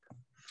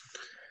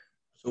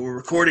So we're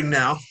recording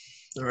now.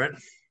 All right.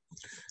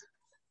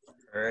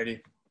 Alrighty.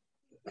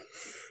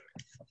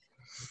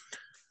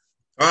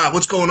 All right.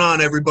 What's going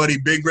on, everybody?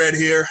 Big Red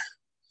here.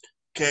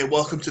 Okay.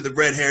 Welcome to the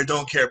Red Hair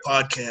Don't Care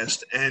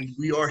podcast. And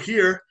we are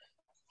here.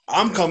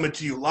 I'm coming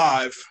to you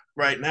live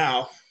right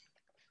now.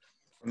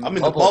 I'm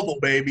in the bubble,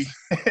 baby.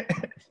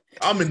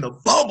 I'm in the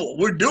bubble.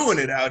 We're doing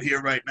it out here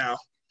right now.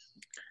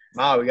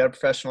 Wow, we got a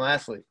professional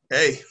athlete.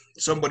 Hey,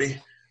 somebody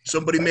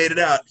made it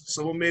out.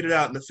 Someone made it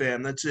out in the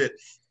fam. That's it.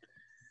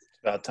 It's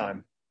about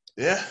time.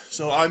 Yeah.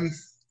 So I'm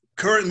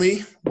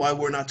currently, why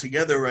we're not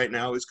together right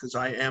now is because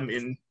I am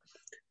in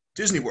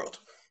Disney World.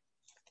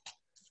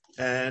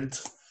 And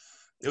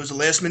it was a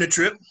last-minute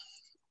trip.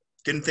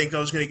 Didn't think I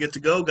was going to get to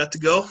go. Got to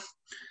go.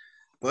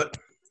 But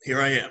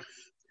here I am.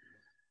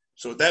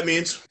 So what that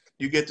means,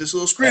 you get this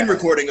little screen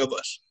recording of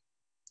us.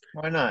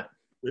 Why not?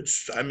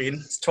 Which, I mean,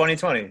 it's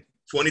 2020.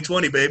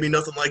 2020, baby.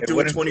 Nothing like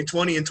doing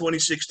 2020 and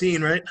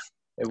 2016, right?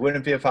 It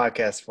wouldn't be a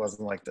podcast if it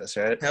wasn't like this,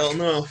 right? Hell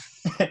no.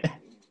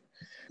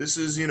 This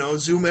is,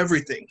 Zoom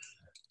everything.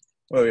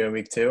 What are we in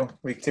week two?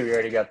 Week two, we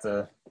already got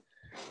the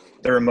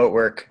remote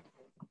work.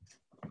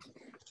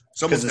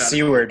 Because the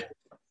C word.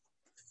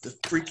 The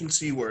freaking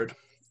C word.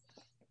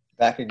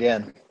 Back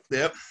again.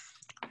 Yep.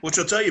 Which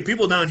I'll tell you,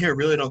 people down here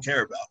really don't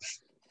care about.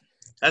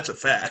 That's a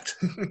fact.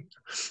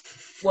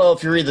 Well,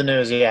 if you read the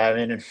news, yeah, I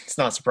mean, it's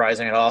not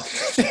surprising at all.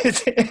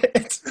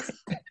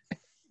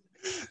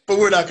 But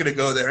we're not going to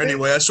go there.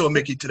 Anyway, I saw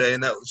Mickey today,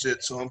 and that was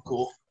it, so I'm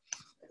cool.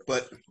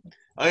 But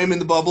I am in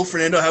the bubble.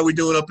 Fernando, how we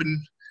doing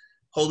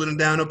holding him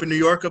down up in New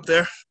York up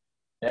there?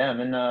 Yeah,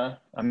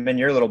 I'm in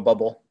your little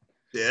bubble.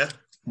 Yeah.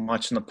 I'm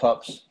watching the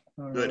pups.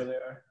 I don't know Good. where they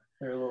are.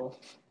 They're a little.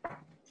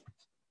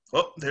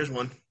 Oh, there's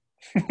one.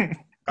 Hi,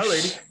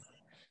 lady.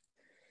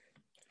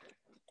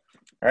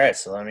 All right,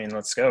 so,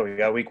 let's go. We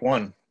got week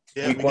one.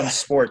 Yeah, week one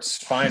sports,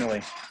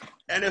 finally.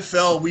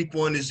 NFL week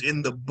one is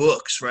in the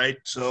books, right?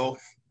 So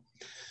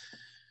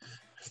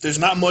there's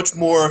not much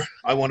more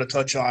I want to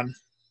touch on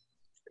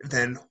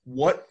than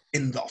what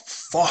in the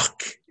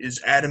fuck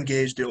is Adam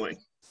Gase doing?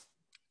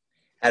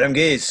 Adam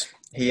Gase.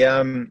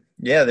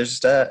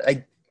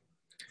 I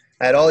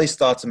had all these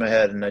thoughts in my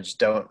head, and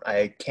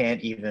I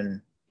can't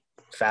even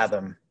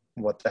fathom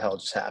what the hell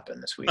just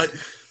happened this week.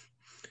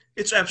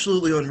 It's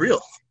absolutely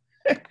unreal.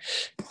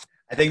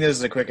 I think this is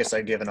the quickest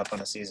I've given up on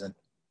a season.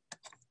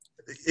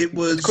 It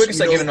was the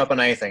quickest I've given up on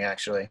anything,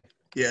 actually.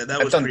 Yeah,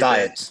 I've done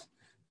diets.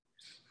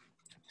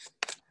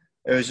 Bad.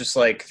 It was just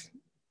like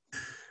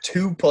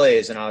 2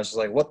 plays, and I was just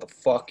like, what the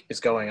fuck is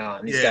going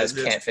on? These guys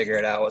can't figure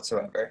it out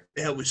whatsoever.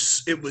 Yeah, it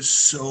was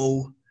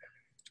so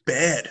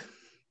bad.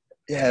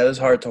 Yeah, it was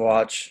hard to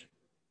watch.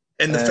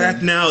 And the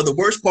fact now, the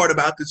worst part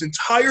about this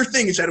entire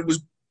thing is that it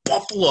was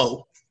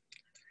Buffalo.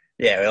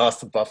 Yeah, we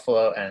lost to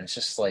Buffalo, and it's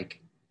just like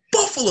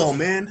Buffalo,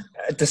 man.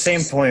 At the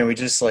same point, we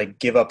just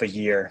give up a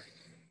year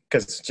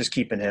because just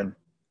keeping him.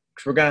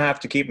 Because we're going to have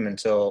to keep him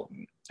until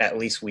at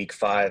least week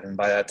 5, and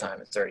by that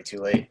time, it's already too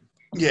late.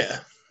 Yeah,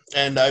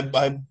 and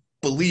I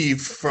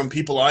believe from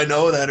people I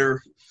know that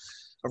are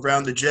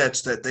around the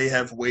Jets that they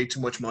have way too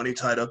much money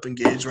tied up in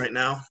Gase right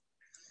now.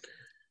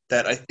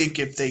 That I think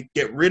if they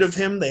get rid of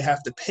him, they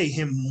have to pay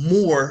him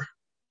more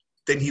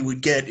than he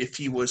would get if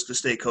he was to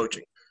stay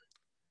coaching.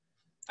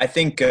 I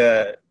think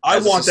I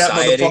want that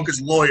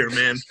motherfucker's lawyer,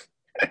 man.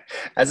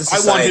 As a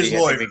society, I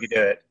think we could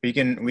do it.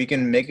 We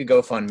can make a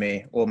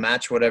GoFundMe. We'll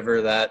match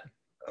whatever that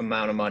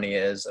amount of money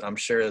is, and I'm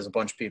sure there's a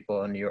bunch of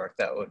people in New York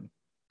that would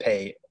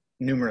pay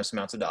numerous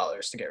amounts of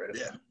dollars to get rid of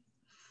him.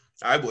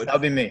 I would. That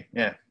would be me.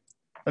 Yeah.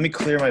 Let me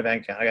clear my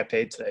bank account. I got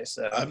paid today,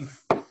 so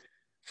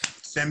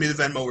send me the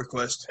Venmo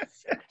request.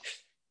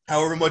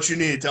 However much you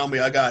need, tell me.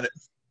 I got it.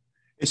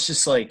 It's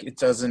just it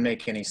doesn't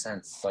make any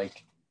sense.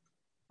 It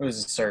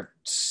was our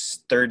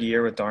 3rd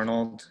year with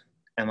Darnold,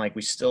 and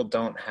we still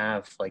don't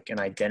have an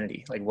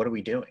identity. What are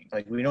we doing?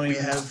 We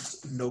have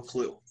no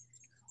clue.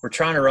 We're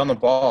trying to run the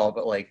ball,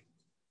 but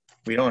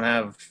we don't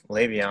have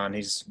Le'Veon.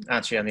 He's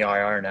actually on the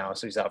IR now,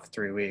 so he's out for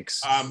 3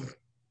 weeks. I'm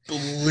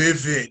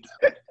livid.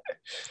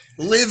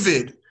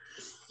 Livid.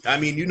 I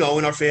mean, in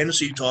our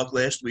fantasy talk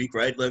last week,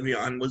 right?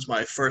 Le'Veon was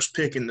my first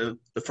pick in the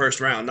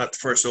first round, not the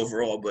first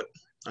overall, but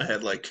I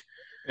had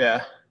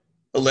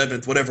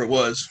 11th, whatever it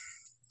was.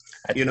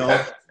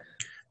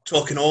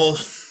 Talking all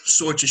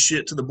sorts of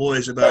shit to the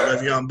boys about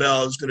Le'Veon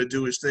Bell is going to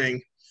do his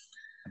thing.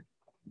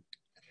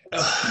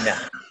 Nah.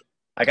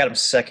 I got him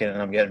second,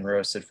 and I'm getting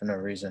roasted for no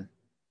reason.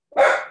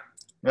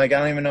 I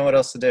don't even know what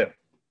else to do.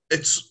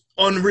 It's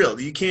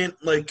unreal. You can't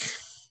make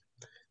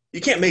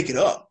it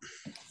up.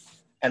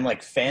 And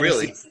fantasy,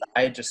 really?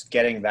 Just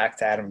getting back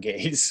to Adam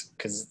Gase,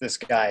 because this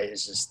guy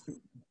is just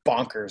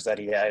bonkers that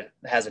he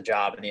has a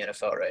job in the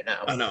NFL right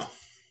now. I know.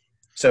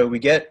 So we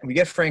get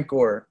Frank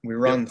Gore. We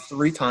run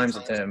 3 times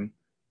with him.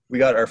 We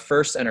got our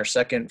first and our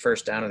second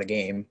first down of the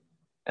game,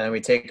 and then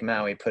we take him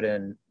out. We put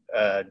in,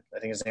 I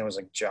think his name was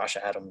Josh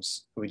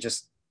Adams, who we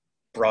just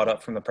brought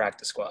up from the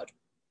practice squad.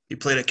 He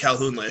played at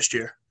Calhoun last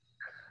year.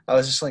 I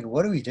was just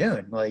what are we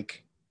doing?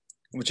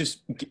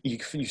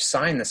 You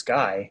sign this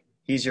guy.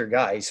 He's your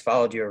guy. He's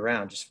followed you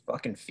around. Just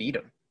fucking feed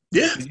him.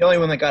 Yeah, He's the only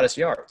one that got us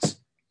yards.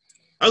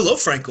 I love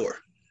Frank Gore.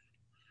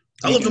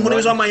 I He loved him can when he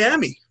was run. on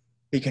Miami.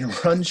 He can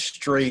run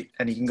straight,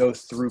 and he can go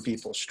through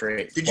people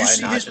straight. Did you Why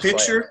see not his just play him?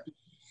 picture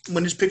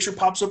when his picture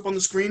pops up on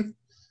the screen?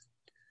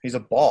 He's a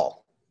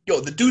ball. Yo,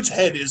 the dude's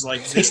head is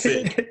like this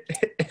big.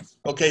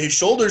 Okay, his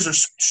shoulders are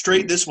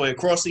straight this way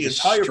across the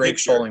entire straight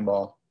picture. bowling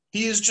ball.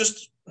 He is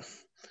just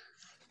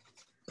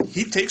 –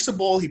 he takes the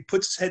ball, he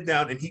puts his head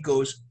down, and he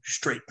goes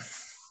straight.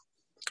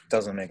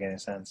 Doesn't make any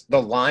sense.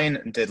 The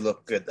line did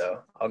look good,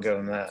 though. I'll give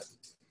him that.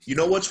 You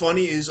know what's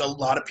funny is a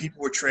lot of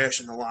people were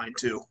trashing the line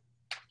too.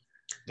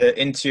 The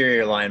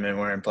interior linemen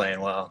weren't playing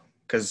well.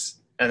 And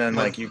then,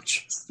 Well- like, you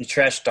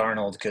trash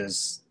Darnold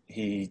because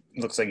he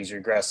looks like he's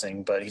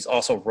regressing, but he's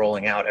also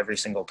rolling out every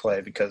single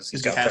play because he's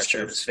He got has pressure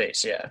to. in his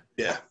face, yeah.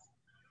 Yeah.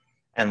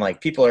 And,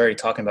 like, people are already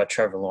talking about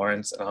Trevor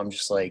Lawrence, and I'm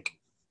just like,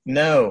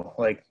 no.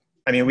 Like,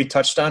 I mean, we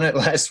touched on it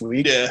last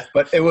week, Yeah.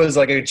 but it was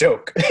like a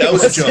joke. That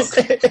was a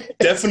joke.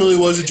 Definitely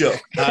was a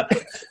joke.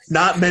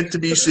 Not meant to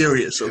be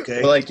serious,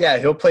 okay? But like, yeah,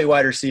 he'll play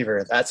wide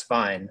receiver. That's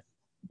fine.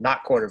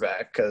 Not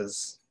quarterback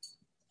because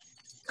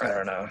I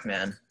don't know,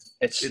 man.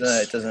 It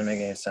doesn't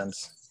make any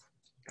sense.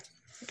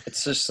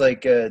 It's just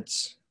like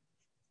it's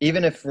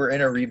even if we're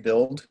in a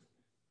rebuild,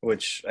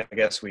 which I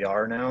guess we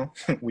are now,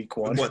 week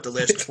one. What, the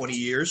last 20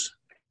 years?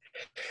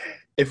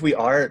 If we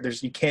are,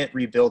 you can't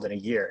rebuild in a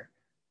year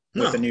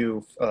with No. a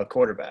new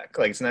quarterback.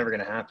 Like it's never going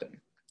to happen.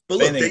 But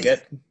look, They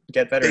get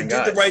they veteran did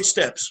guys. the right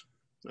steps,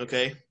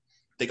 okay?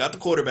 They got the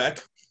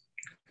quarterback,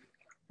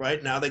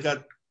 right? Now they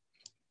got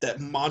that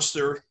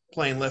monster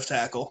playing left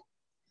tackle,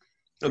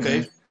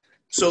 okay?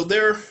 So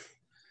they're,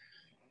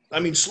 I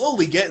mean,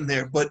 slowly getting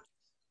there, but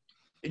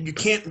you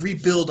can't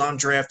rebuild on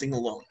drafting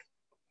alone.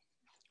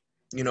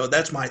 You know,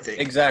 that's my thing.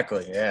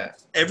 Exactly. Yeah.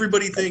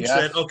 Everybody thinks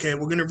Yeah. that, okay,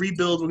 we're going to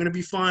rebuild, we're going to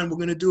be fine, we're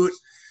going to do it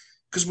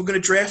because we're going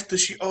to draft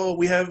this year. Oh,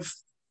 we have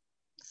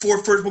we're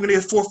going to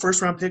get 4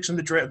 first-round picks in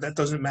the draft. That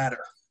doesn't matter.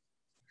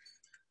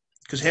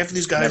 Because half of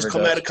these guys Never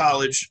come does. out of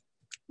college,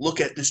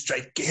 look at this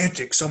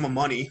gigantic sum of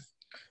money,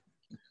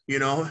 you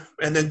know,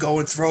 and then go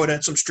and throw it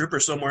at some stripper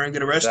somewhere and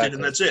get arrested,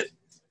 and Exactly. that's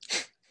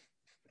it.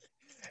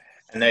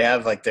 And they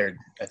have like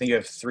I think you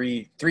have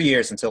 3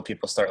 years until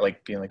people start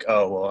like being like,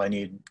 oh, well, I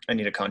need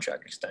a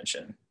contract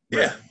extension.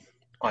 Yeah.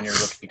 On your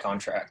rookie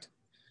contract.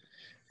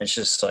 It's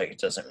just like,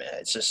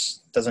 it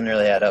just doesn't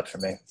really add up for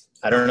me.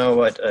 I don't know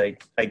what,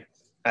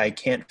 I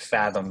can't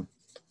fathom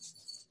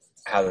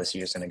how this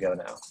year's going to go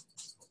now.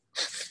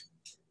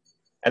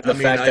 And the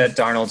fact that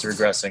Darnold's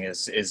regressing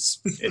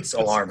it's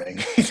alarming.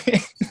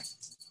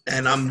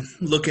 And I'm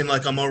looking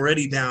like I'm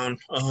already down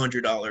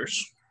 $100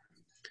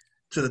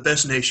 to the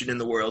best nation in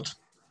the world.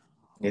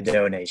 The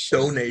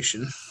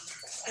donation.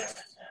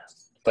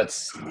 But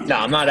no,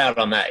 I'm not out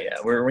on that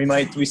yet.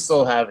 We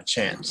still have a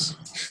chance.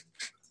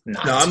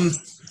 Not.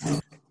 No,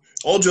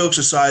 all jokes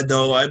aside,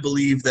 though, I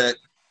believe that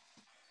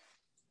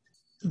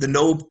the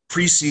no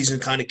preseason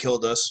kind of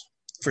killed us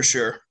for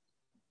sure.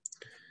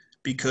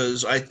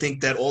 Because I think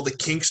that all the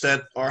kinks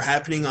that are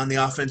happening on the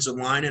offensive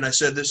line, and I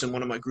said this in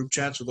one of my group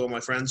chats with all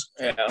my friends,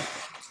 Yeah.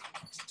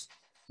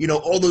 you know,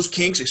 all those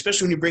kinks,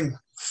 especially when you bring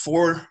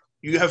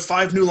you have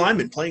 5 new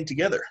linemen playing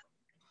together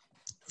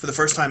for the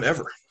first time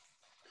ever.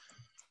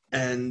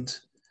 And,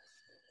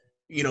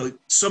 you know,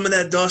 some of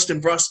that dust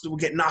and rust will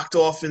get knocked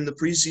off in the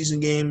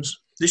preseason games.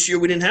 This year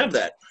we didn't have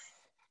that.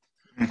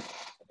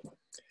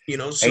 You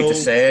know, so Hate to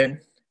say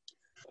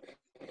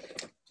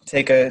it.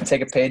 Take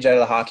a page out of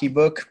the hockey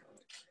book.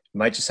 You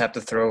might just have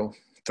to throw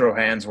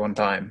hands one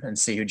time and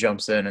see who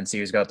jumps in and see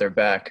who's got their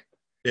back.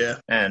 yeah.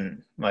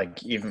 And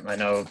like, even I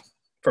know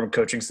from a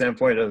coaching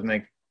standpoint, it doesn't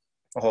make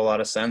a whole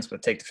lot of sense,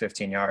 but take the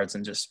 15 yards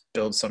and just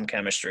build some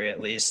chemistry at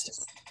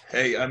least.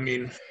 Hey, I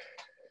mean,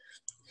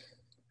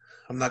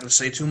 I'm not going to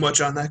say too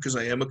much on that because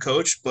I am a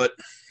coach, but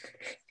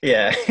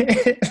Yeah.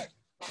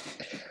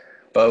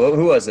 But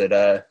who was it?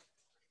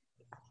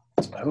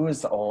 Who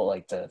was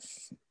the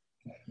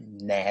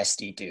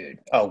nasty dude?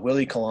 Oh,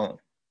 Willie Colon.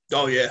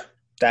 oh yeah,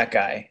 That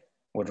guy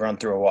would run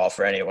through a wall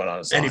for anyone on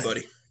his line.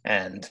 anybody.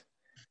 And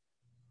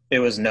it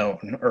was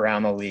known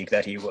around the league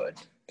that he would.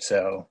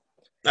 So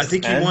I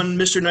think he won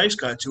Mr. Nice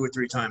Guy 2 or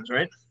 3 times,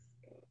 right?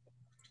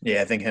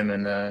 yeah, I think him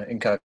and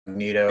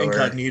Incognito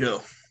Incognito.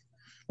 were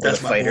That's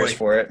the my fighters boy.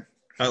 for it.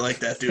 I like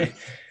that dude.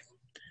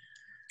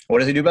 What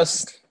does he do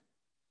best?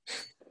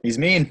 He's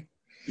mean.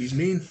 He's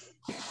mean.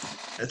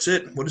 That's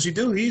it. What does he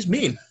do? He's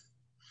mean.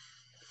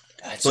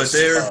 That's But just-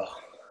 they're- oh.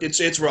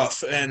 It's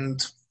rough,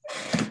 and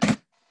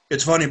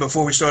it's funny.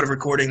 Before we started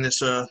recording this,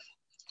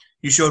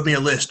 you showed me a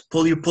list.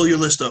 Pull your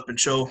list up and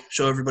show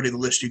everybody the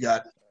list you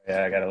got.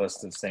 Yeah, I got a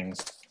list of things.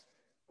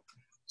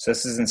 So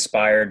this is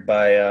inspired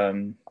by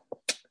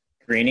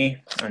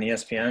Greeny on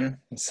ESPN.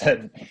 He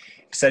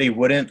said he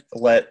wouldn't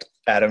let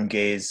Adam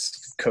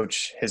Gase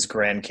coach his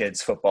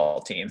grandkids'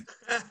 football team.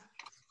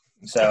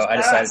 So I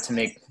decided to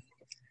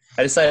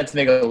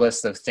make a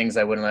list of things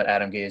I wouldn't let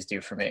Adam Gase do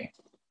for me,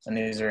 and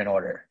these are in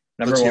order.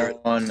 Number Let's hear it.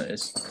 1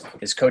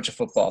 is coach a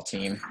football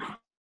team.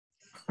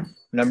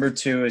 Number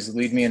 2 is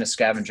lead me in a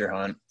scavenger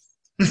hunt.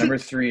 Number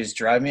 3 is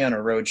drive me on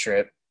a road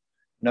trip.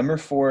 Number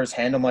 4 is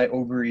handle my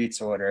Uber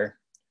Eats order.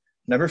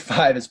 Number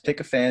 5 is pick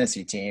a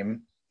fantasy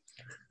team.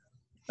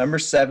 Number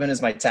 7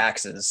 is my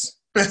taxes.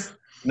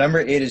 Number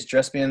 8 is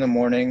dress me in the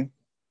morning.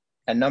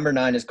 And number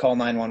 9 is call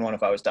 911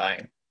 if I was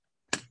dying.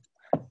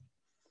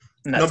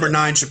 Number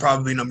 9 should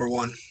probably be number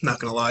 1, not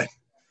going to lie.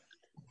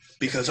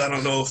 Because I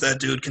don't know if that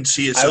dude can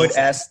see himself.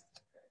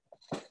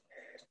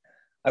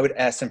 I would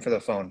ask him for the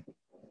phone.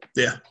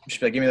 Yeah. Just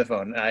be like, give me the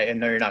phone. I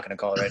know you're not going to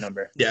call the right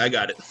number. Yeah, I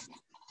got it.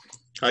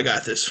 I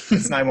got this.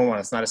 It's 911.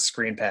 It's not a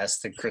screen pass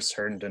to Chris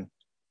Herndon.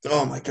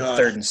 Oh, my God.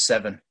 3rd and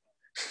 7.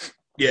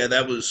 Yeah,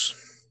 they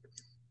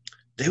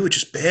were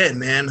just bad,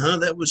 man, huh?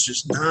 That was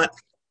just not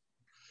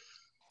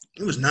 –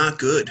 it was not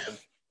good. I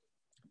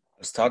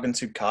was talking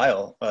to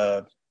Kyle.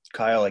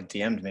 Kyle,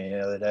 DM'd me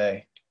the other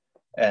day,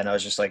 and I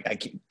was just like,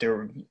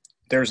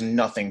 there's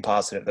nothing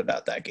positive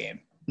about that game.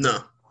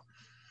 No.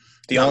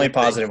 The only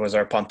positive was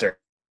our punter.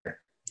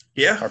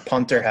 Yeah. Our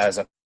punter has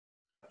a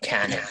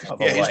cannon of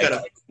a he's got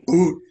a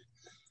boot.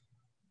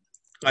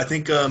 I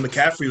think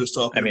McCaffrey was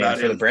talking about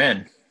it. For the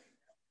brand.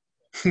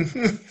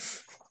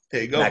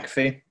 There you go.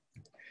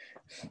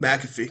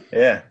 McAfee.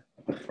 Yeah.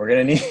 We're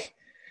going to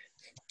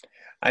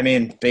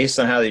need – based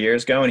on how the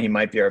year's going, he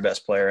might be our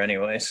best player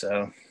anyway,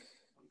 so –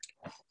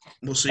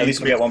 we'll see. At least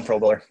we got one Pro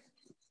Bowler.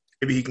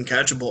 Maybe he can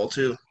catch a ball,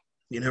 too.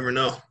 You never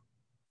know.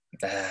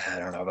 I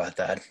don't know about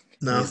that.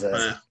 No.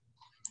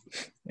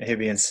 He'd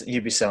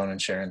be selling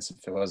insurance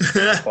if it wasn't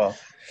football.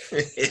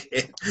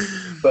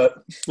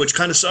 But which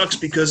kind of sucks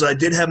because I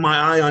did have my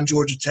eye on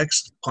Georgia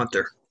Tech's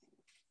punter.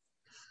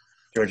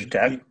 Georgia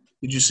Tech?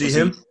 Did you see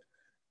him?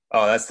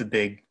 Oh, that's the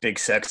big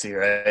sexy,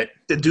 right?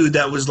 The dude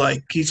that was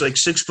he's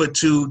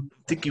 6'2".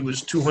 I think he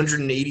was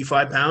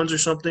 285 pounds or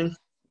something.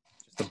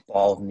 Just a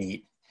ball of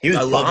meat. He was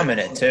bombing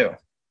it too.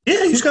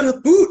 Yeah, he's got a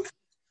boot.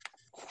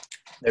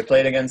 They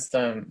played against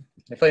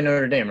they played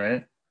Notre Dame,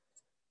 right?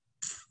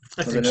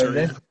 I think so,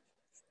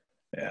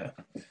 yeah.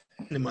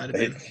 It might have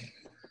been.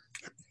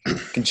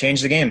 Can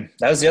change the game.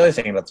 That was the other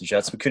thing about the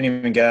Jets. We couldn't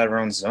even get out of our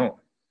own zone.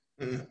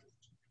 Mm.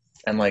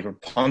 And we're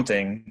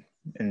punting,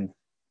 and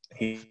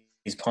he's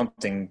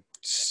punting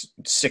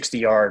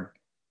 60-yard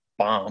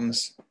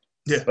bombs.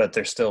 Yeah. But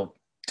they're still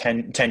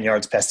 10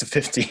 yards past the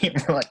 15.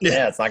 We're like,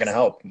 yeah, it's not going to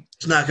help.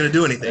 It's not going to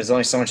do anything. There's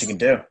only so much you can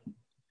do.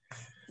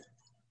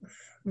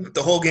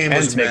 The whole game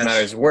was to make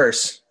matters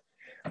worse,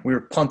 we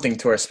were punting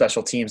to our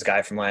special teams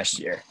guy from last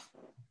year.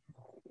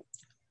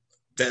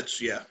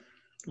 That's,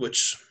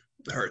 which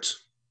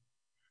hurts.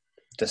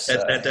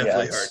 That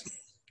definitely hurt.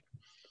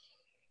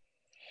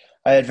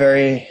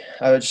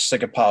 I would just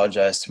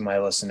apologize to my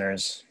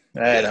listeners.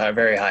 I had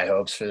very high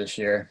hopes for this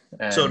year.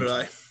 And so did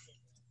I.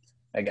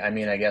 I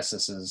guess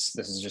this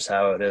is just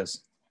how it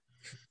is.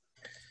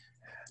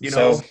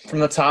 So from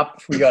the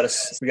top, we gotta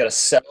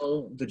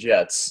sell the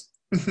Jets.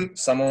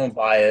 Someone will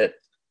buy it.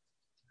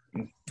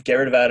 Get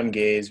rid of Adam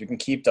Gase. We can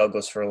keep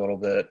Douglas for a little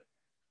bit.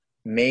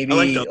 Maybe I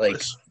like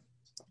Douglas.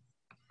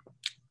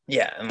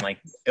 and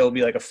it'll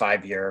be a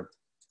 5-year,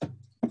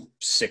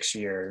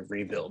 6-year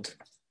rebuild.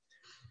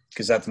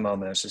 Because at the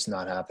moment it's just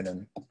not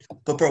happening.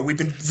 But bro, we've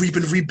been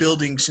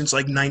rebuilding since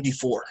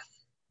 '94.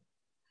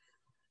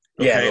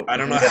 Okay? Yeah, I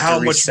don't know how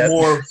much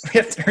more we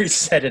have to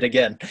reset it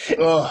again.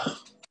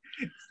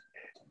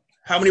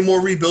 How many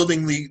more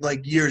rebuilding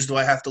years do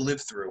I have to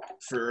live through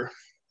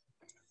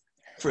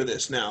for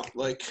this now?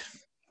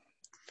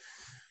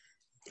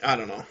 I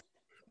don't know.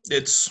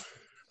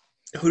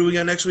 Who do we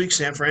got next week?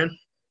 San Fran?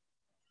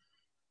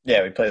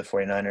 Yeah, we play the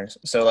 49ers.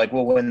 So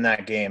we'll win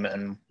that game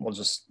and we'll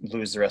just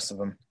lose the rest of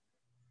them.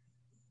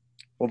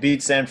 We'll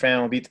beat San Fran.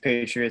 We'll beat the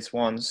Patriots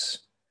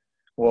once.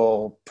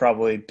 We'll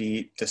probably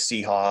beat the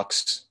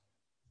Seahawks.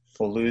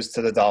 We'll lose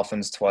to the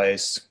Dolphins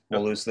twice.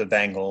 We'll lose to the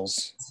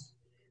Bengals.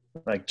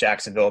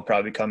 Jacksonville will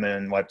probably come in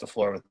and wipe the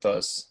floor with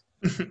us.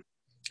 And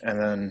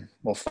then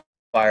we'll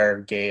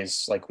fire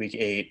Gase week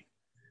 8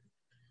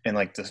 in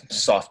the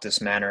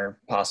softest manner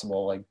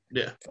possible.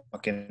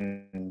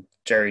 Fucking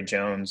Jerry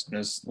Jones and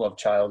his love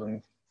child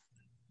in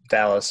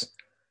Dallas.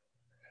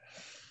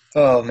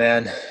 Oh,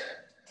 man.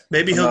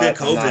 Maybe he'll get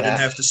COVID and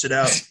have to sit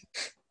out.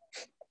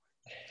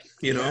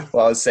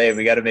 Well, I would say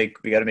we got to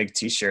make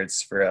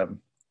T-shirts for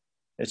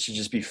it should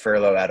just be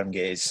furlough Adam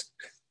Gase.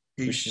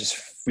 We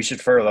should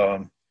furlough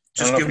him.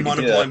 Just give him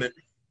unemployment.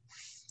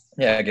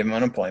 Yeah, give him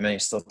unemployment.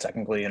 He's still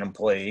technically an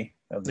employee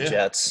of the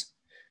Jets,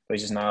 but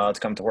he's just not allowed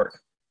to come to work.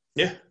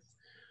 Yeah,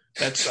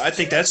 I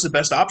think that's the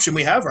best option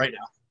we have right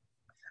now.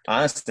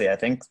 Honestly, I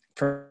think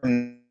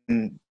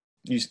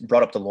you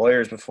brought up the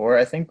lawyers before.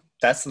 I think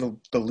that's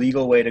the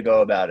legal way to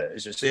go about it.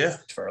 Is just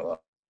furlough.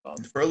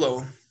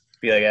 Furlough.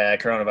 Be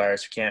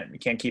coronavirus. We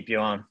can't keep you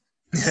on.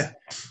 Yeah.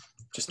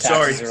 Just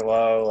taxes are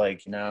low.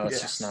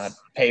 It's just not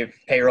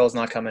payroll's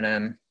not coming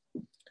in.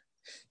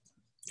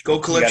 Go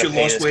collect your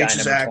Lost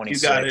Wages Act. You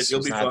got it.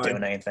 You'll be fine. Not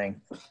doing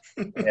anything.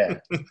 Yeah.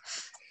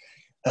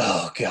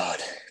 Oh God.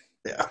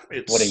 Yeah.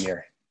 What a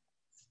year.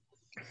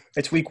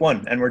 It's week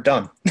 1 and we're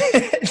done.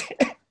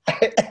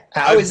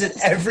 How is it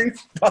every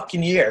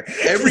fucking year?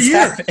 Every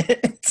year.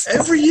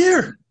 Every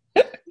year.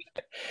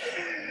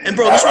 And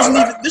bro,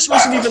 this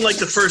wasn't even like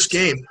the first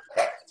game.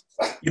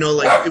 You know,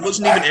 like it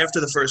wasn't even after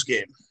the first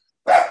game.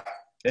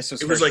 This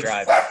was It first was like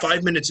drive.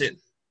 5 minutes in.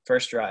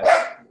 First drive.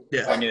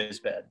 Yeah. I knew it was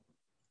bad.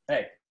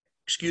 Hey.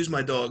 Excuse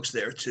my dogs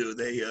there too.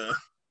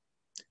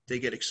 They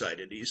get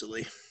excited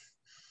easily.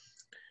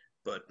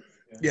 But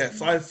yeah,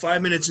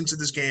 5 minutes into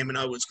this game and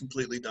I was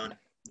completely done.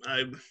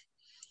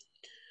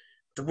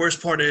 The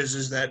worst part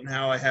is that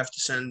now I have to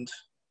send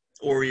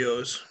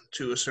Oreos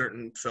to a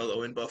certain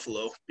fellow in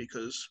Buffalo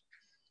because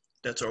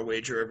that's our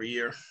wager every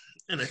year.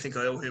 And I think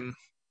I owe him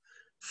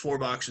 4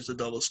 boxes of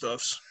double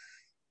stuffs.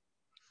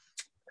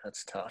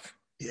 That's tough.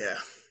 Yeah.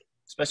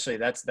 Especially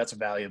that's a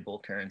valuable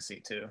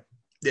currency too.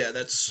 Yeah,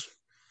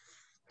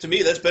 to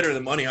me that's better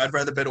than money. I'd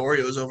rather bet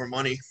Oreos over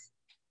money.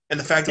 And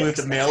the fact that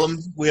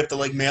we have to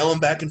like mail them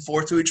back and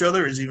forth to each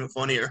other is even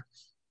funnier.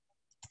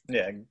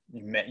 Yeah,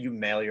 you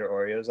mail your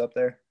Oreos up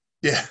there?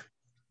 Yeah.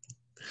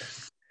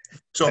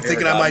 So I'm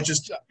thinking I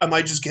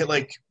might just get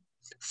like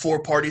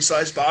 4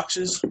 party-sized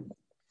boxes,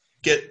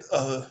 get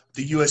the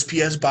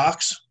USPS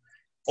box,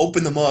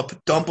 open them up,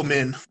 dump them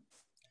in,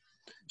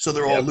 so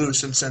they're all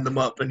loose, and send them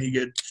up, and you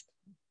get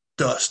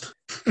dust.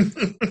 Or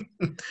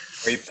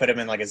you put them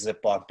in like a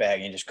Ziploc bag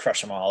and you just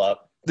crush them all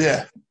up.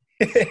 Yeah.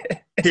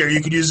 Here,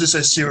 you could use this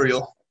as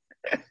cereal.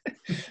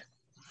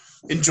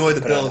 Enjoy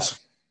the Bills.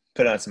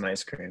 Put on some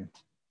ice cream.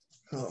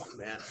 Oh,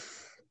 man.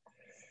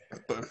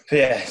 But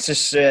yeah, it's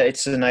just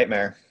it's a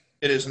nightmare.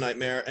 It is a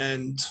nightmare,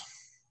 and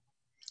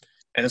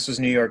this was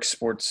New York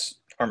sports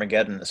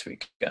Armageddon this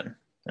weekend,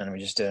 and we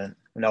just didn't.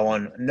 No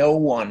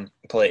one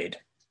played.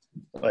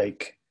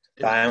 Like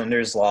the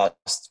Islanders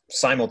lost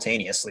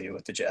simultaneously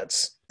with the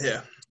Jets.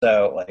 Yeah.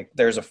 So like,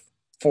 there's a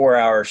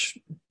 4-hour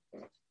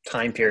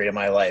time period in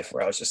my life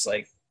where I was just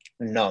like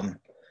numb.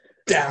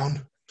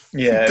 Down.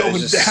 Yeah,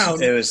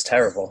 down. It was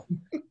terrible.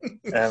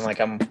 And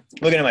like I'm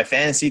looking at my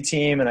fantasy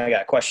team, and I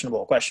got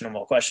questionable, and I'm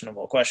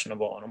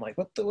like,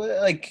 what?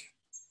 Like,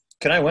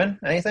 can I win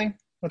anything?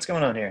 What's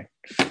going on here?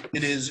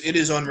 It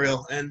is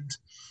unreal. And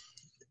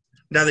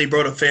now that you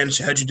brought up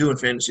fantasy, how'd you do in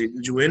fantasy?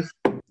 Did you win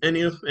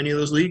any of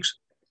those leagues?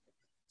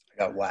 I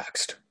got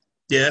waxed.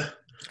 Yeah.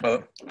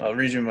 I'll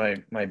read you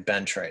my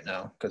bench right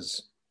now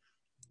because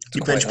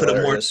you bench put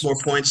up more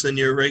points than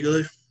your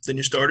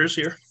starters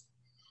here.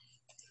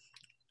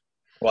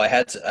 Well, I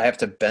have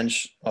to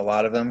bench a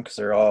lot of them because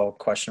they're all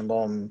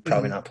questionable. I'm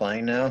probably not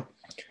playing now.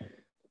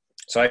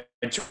 So I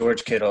had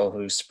George Kittle,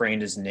 who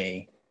sprained his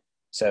knee.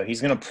 So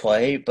he's going to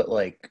play, but,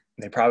 like,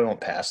 they probably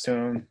won't pass to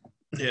him.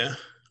 Yeah.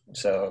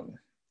 So,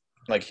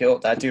 like,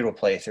 that dude will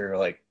play through,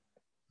 like,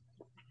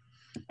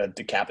 a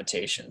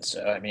decapitation.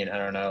 So, I mean, I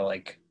don't know,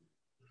 like,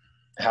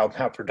 how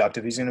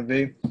productive he's going to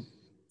be.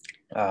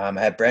 I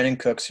had Brandon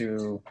Cooks,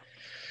 who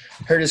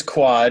hurt his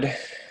quad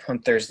on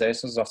Thursday,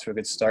 so it was off to a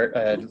good start.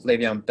 I had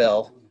Le'Veon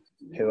Bell,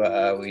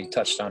 who we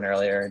touched on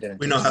earlier.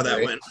 We know how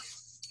that went.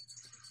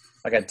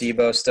 I got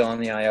Debo still on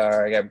the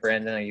IR. I got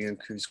Brandon Ayuk,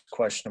 who's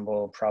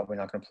questionable, probably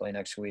not going to play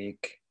next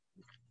week.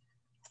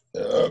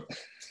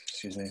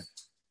 Excuse me.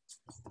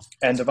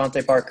 And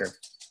Devontae Parker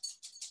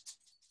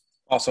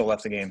also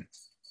left the game.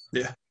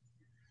 Yeah.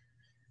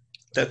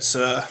 That's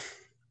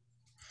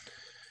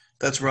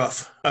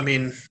rough. I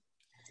mean,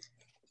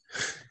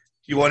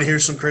 you want to hear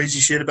some crazy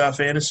shit about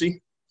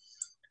fantasy?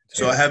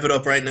 So I have it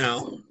up right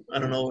now. I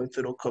don't know if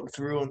it'll come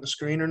through on the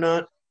screen or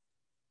not.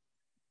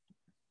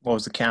 What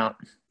was the count?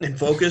 In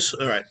focus?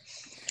 All right.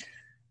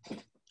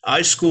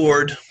 I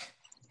scored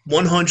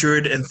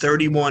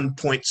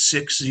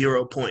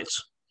 131.60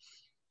 points.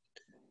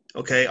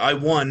 Okay, I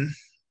won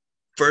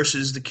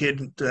versus the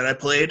kid that I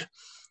played.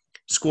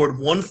 Scored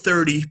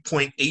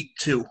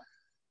 130.82.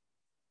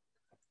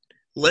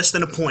 Less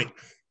than a point.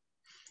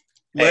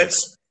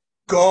 Let's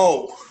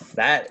go.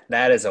 That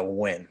is a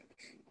win.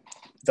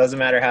 Doesn't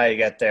matter how you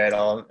get there at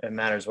all. It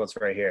matters what's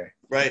right here.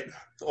 Right.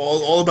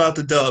 All about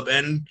the dub.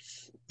 And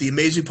the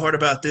amazing part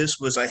about this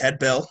was I had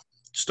Bell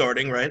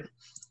starting, right?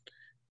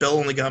 Bell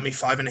only got me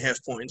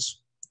 5.5 points.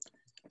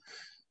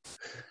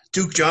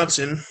 Duke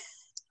Johnson,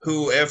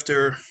 who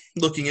after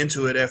looking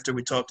into it after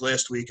we talked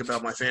last week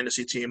about my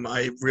fantasy team,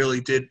 I really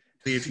did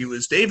believe he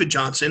was David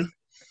Johnson.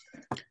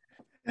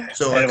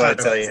 So I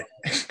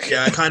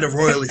kind of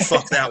royally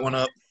fucked that one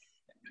up.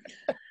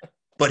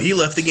 But he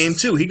left the game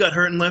too. He got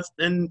hurt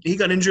and he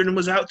got injured and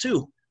was out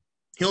too.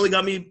 He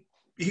got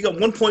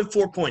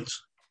 1.4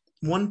 points.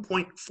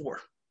 1.4.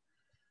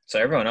 So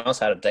everyone else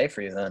had a day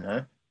for you then,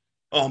 huh?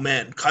 Oh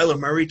man, Kyler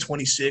Murray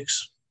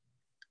 26.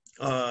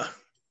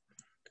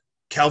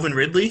 Calvin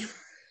Ridley.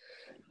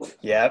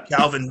 Yeah.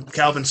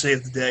 Calvin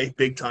saved the day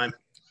big time.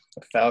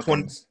 The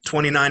Falcons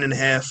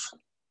 29.5.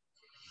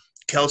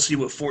 Kelsey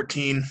with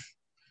 14.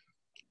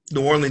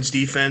 New Orleans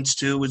defense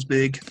too was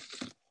big.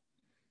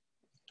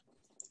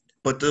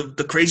 But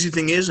the crazy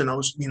thing is, and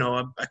I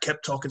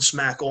kept talking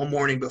smack all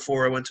morning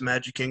before I went to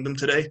Magic Kingdom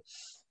today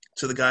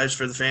to the guys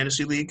for the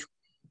fantasy league.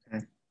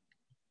 Okay.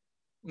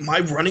 My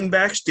running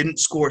backs didn't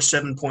score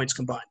 7 points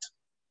combined.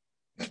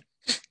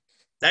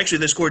 Actually,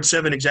 they scored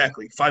 7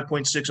 exactly.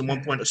 5.6 and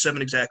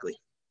 1.07 exactly.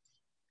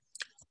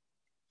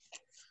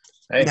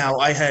 Hey, Now,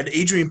 I had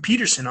Adrian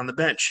Peterson on the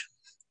bench,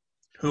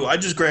 who I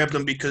just grabbed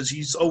him because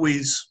he's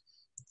always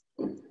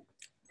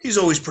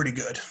pretty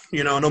good,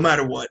 no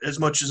matter what. As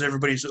much as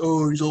everybody's,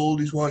 oh, he's old,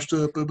 he's washed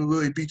up, blah, blah,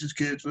 blah, he beats his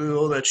kids,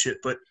 all that shit.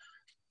 But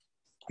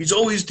he's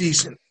always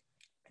decent.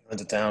 went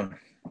to town.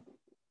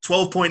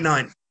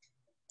 12.9.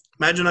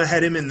 Imagine I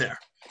had him in there,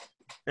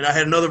 and I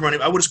had another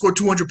running. I would have scored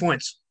 200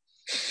 points.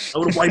 I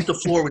would have wiped the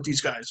floor with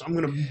these guys. I'm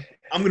gonna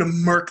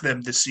murk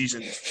them this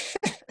season.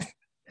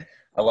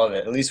 I love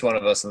it. At least one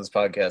of us on this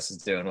podcast is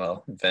doing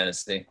well in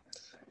fantasy.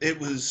 It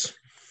went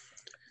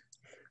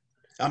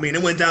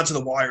down to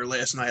the wire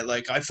last night.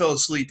 Like, I fell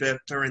asleep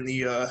during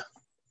the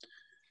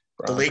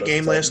late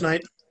game last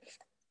night,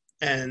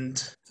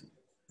 and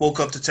woke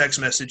up to text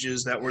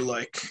messages that were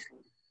like,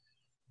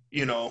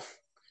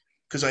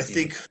 because I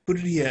think, who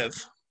did he have?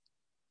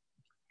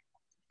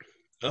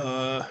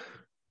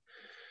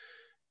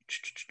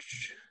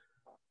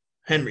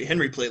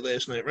 Henry played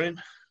last night, right?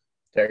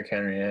 Derrick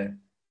Henry, yeah.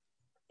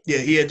 Yeah,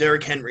 he had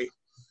Derrick Henry.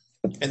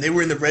 And they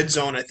were in the red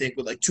zone, I think,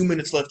 with like 2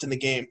 minutes left in the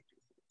game.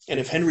 And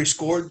if Henry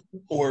scored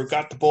or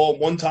got the ball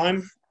one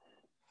time,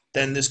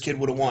 then this kid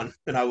would have won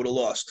and I would have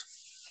lost.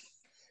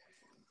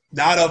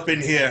 Not up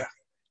in here.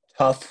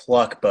 Tough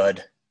luck,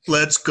 bud.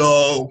 Let's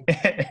go.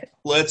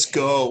 Let's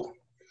go.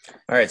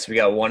 All right, so we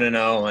got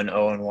 1-0 and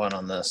 0-1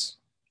 on this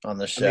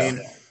show. I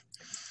mean,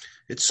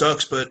 it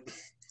sucks, but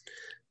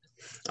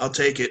I'll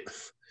take it.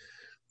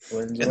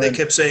 And they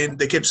kept saying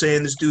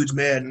this dude's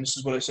mad, and this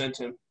is what I sent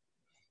him.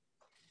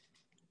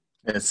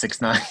 It's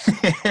 6'9".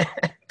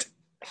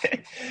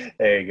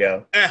 There you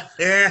go.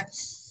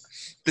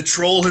 The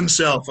troll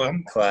himself.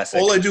 Classic.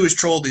 All I do is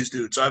troll these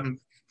dudes. I'm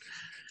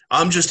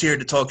just here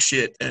to talk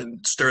shit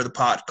and stir the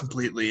pot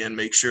completely and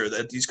make sure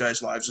that these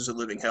guys' lives is a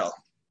living hell.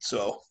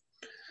 So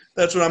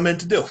that's what I'm meant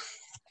to do.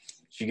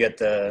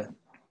 Did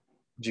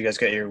you guys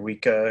get your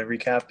week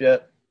recap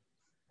yet?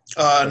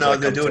 No,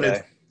 they're doing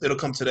it. It'll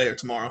come today or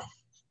tomorrow.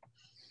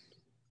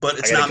 But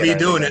it's not me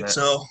doing it,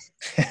 so.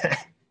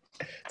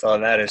 That's all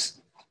that matters.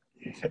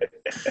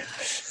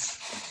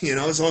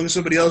 As long as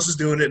somebody else is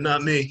doing it,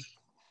 not me.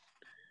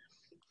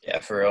 Yeah,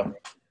 for real.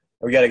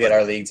 We got to get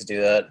our league to do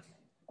that.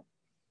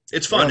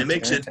 It's fun. It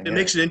makes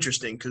it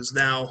interesting because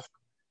now,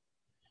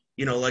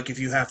 like if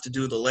you have to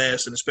do the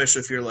last, and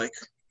especially if you're like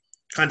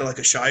kind of like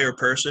a shyer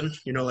person,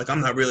 like I'm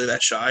not really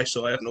that shy,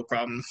 so I have no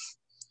problem.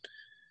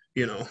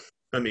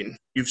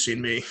 You've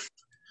seen me.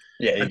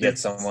 Yeah, you get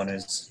someone who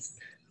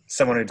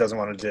doesn't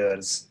want to do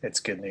it. It's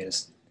good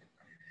news.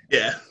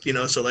 Yeah,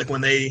 so like when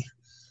they're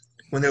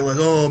like,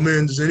 oh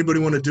man, does anybody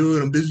want to do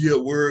it? I'm busy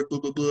at work, blah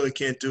blah blah. I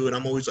can't do it.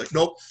 I'm always like,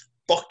 nope,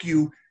 fuck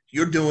you.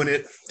 You're doing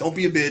it. Don't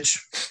be a bitch.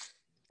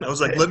 I was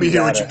like, let me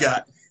hear what you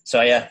got. So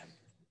yeah,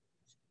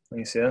 let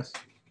me see this.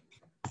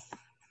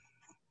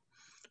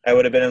 I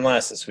would have been in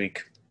last this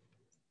week.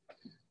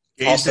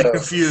 Dazed and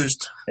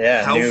confused.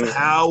 Yeah,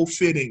 how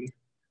fitting.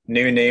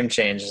 New name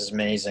change is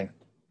amazing.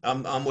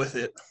 I'm with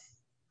it.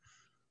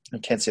 I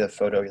can't see the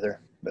photo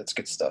either, but it's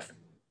good stuff.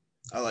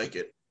 I like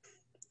it.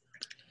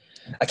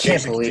 I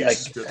can't believe I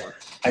still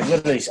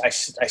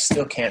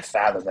can't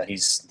fathom that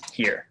he's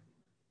here.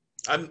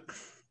 I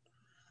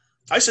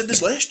said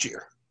this last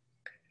year.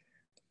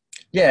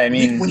 Yeah, I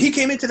mean, when he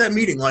came into that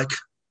meeting, like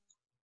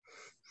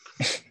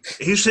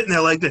he's sitting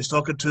there like this,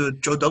 talking to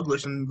Joe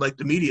Douglas and like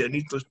the media,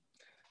 and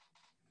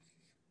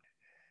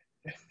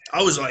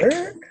I was like,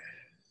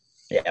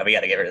 yeah, we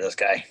got to get rid of this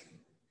guy.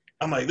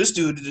 I'm like, this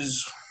dude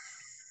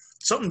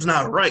something's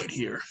not right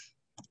here.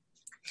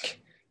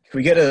 Could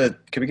we get a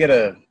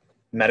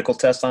medical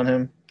test on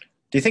him?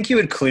 Do you think he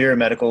would clear a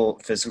medical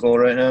physical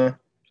right now?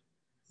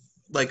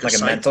 Like a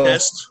mental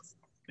test?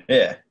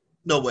 Yeah.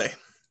 No way.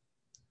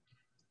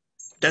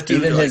 That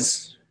dude, even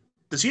does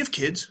he have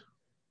kids?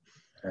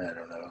 I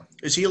don't know.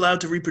 Is he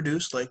allowed to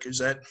reproduce? Like, is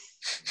that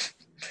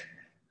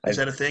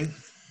a thing?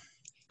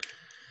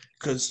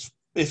 Because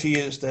if he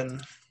is,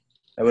 then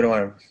I wouldn't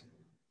want to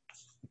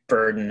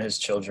burden his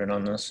children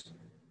on this.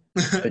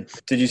 But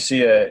did you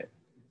see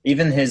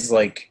even his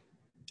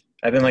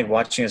I've been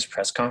watching his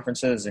press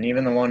conferences, and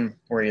even the one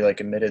where he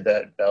admitted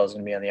that Bell's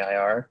gonna be on the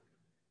IR,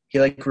 he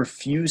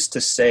refused to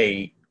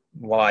say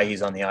why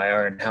he's on the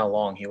IR and how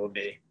long he will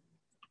be.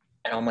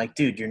 And I'm like,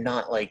 dude, you're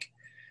not the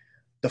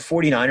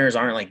 49ers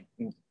aren't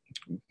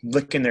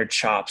licking their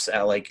chops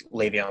at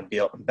Le'Veon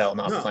Bell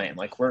not playing.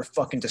 We're a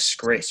fucking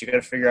disgrace. You got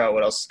to figure out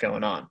what else is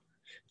going on.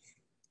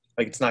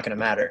 It's not going to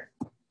matter.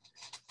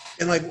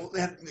 And I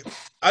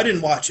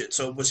didn't watch it.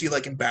 So was he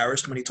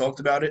embarrassed when he talked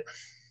about it?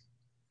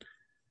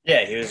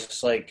 Yeah, he was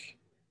just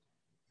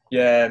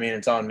yeah, I mean,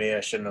 it's on me.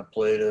 I shouldn't have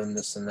played him,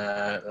 this and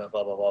that,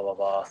 blah, blah, blah, blah,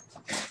 blah.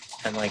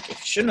 And if you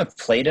shouldn't have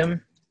played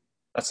him,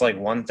 that's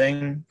one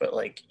thing. But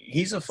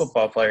he's a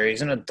football player.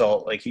 He's an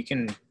adult. He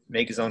can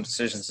make his own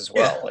decisions as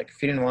well. Yeah. If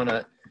he didn't want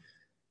to,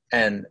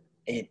 and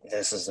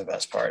this is the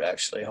best part,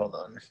 actually. Hold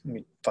on. Let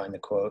me find the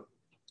quote.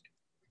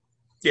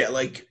 Yeah,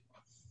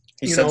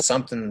 he said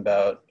something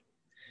about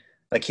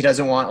he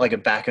doesn't want a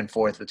back and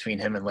forth between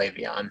him and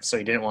Le'Veon. So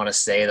he didn't want to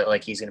say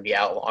that he's going to be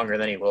out longer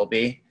than he will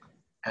be.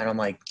 And I'm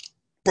like,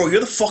 Bro,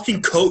 you're the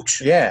fucking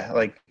coach. Yeah,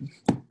 like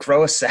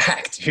grow a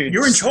sack, dude.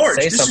 You're in charge.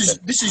 Say This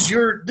something.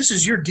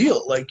 is your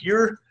deal. Like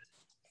you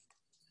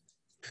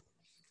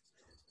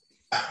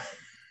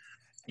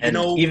And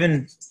know,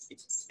 even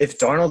if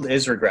Darnold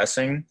is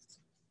regressing,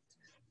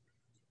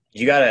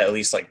 you gotta at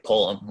least like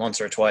pull him once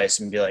or twice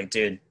and be like,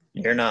 dude,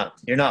 you're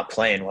not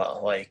playing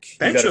well. Like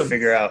you gotta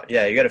figure out,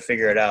 you gotta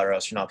figure it out, or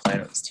else you're not playing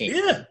with this team.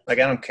 Yeah. Like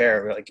I don't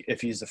care like if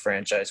he's the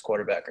franchise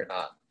quarterback or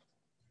not.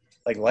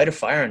 Like light a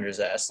fire under his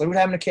ass. Look what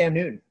happened to Cam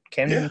Newton.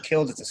 Cam Newton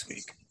killed it this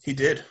week. He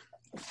did.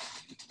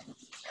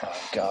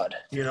 Oh God.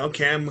 You know,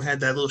 Cam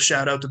had that little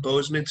shout out to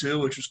Bozeman too,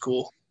 which was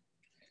cool.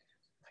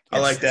 I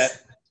like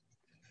that.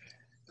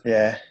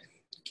 Yeah.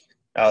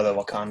 Oh, the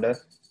Wakanda.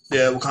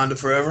 Yeah, Wakanda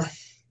forever.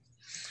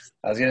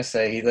 I was gonna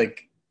say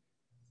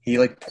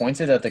he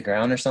pointed at the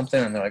ground or something,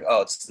 and they're like,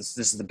 "Oh, this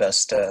is the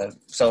best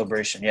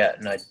celebration yet."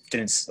 And I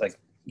didn't like.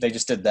 They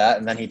just did that,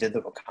 and then he did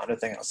the Wakanda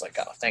thing. I was like,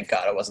 "Oh, thank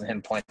God it wasn't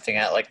him pointing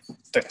at like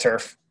the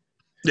turf."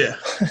 Yeah,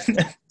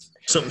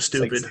 something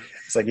stupid.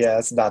 It's like, yeah,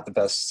 it's not the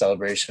best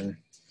celebration.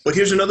 But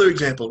here's another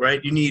example,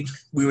 right?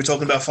 We were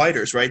talking about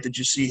fighters, right? Did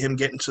you see him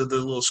get into the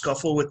little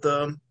scuffle with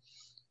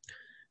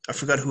I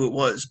forgot who it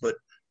was, but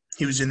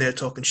he was in there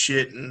talking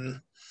shit,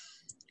 and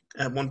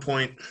at one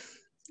point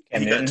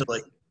he got to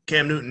like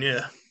Cam Newton,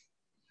 yeah.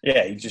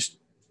 Yeah, he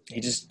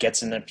just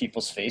gets into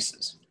people's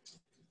faces.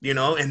 You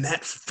know, and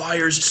that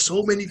fires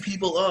so many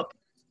people up.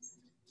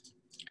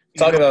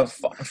 Talk about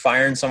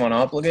firing someone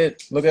up. Look at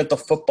the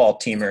football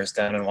teamers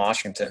down in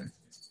Washington.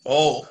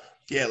 Oh,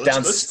 yeah.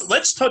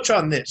 Let's touch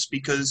on this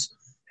because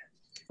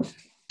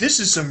this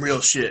is some real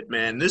shit,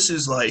 man. This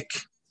is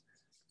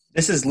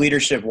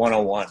leadership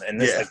 101, and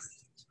this like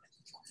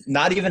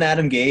not even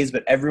Adam Gase,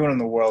 but everyone in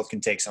the world can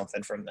take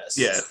something from this.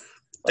 Yeah,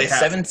 like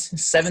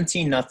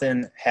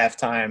 17-0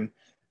 halftime.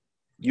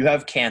 You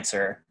have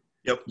cancer.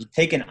 Yep. You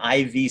take an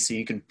IV so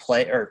you can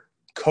play or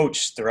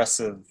coach the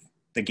rest of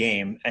the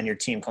game, and your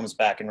team comes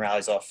back and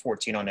rallies off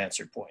 14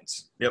 unanswered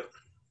points. Yep.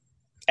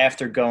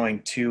 After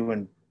going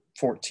 2-14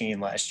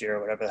 last year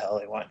or whatever the hell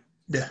they went.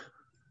 Yeah.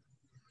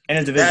 In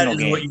a divisional game.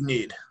 That is what you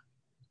need.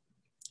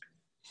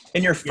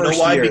 In your first year. You know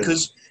why?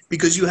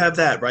 Because you have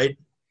that, right?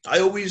 I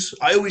always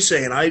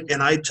say, and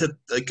I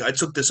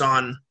took this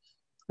on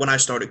when I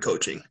started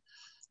coaching.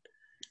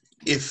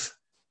 If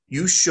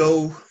you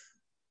show,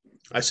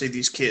 I say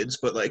these kids,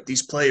 but like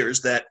these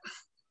players that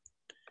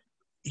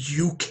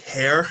you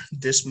care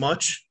this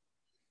much,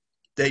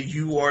 that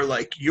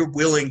you're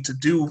willing to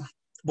do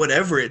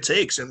whatever it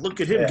takes. And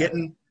look at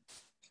him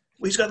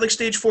he's got like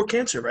stage 4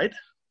 cancer, right?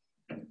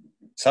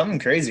 Something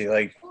crazy,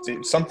 like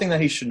something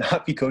that he should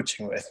not be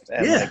coaching with,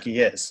 and like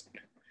he is.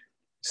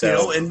 So, you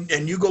know,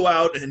 and you go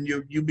out and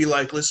you be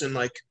like, listen,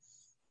 like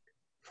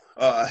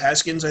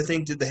Haskins, I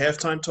think, did the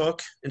halftime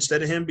talk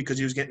instead of him because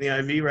he was getting the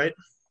IV, right?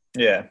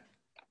 Yeah.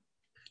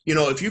 You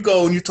know, if you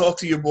go and you talk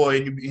to your boy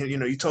and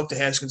you talk to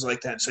Haskins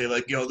like that and say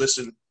like, yo,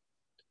 listen,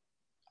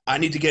 I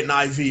need to get an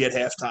IV at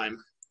halftime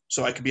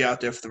so I could be out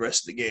there for the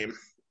rest of the game.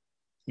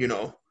 You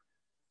know,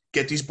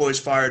 get these boys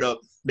fired up,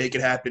 make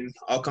it happen.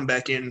 I'll come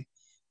back in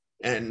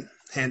and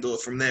handle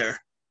it from there.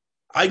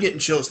 I get in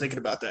chills thinking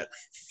about that.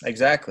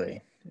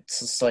 Exactly. It's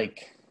just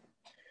like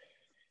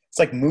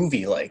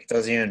movie like. It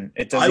doesn't even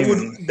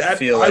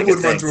feel like I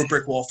would run through a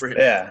brick wall for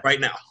him right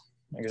now.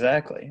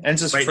 Exactly. And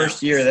it's his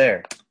first year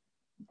there.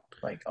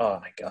 Like, oh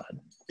my God.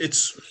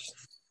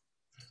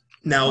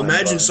 Now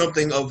imagine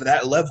something of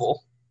that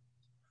level.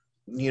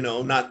 You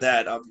know, not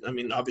that. I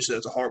mean, obviously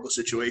that's a horrible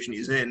situation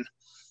he's in.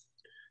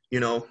 You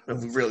know, and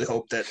we really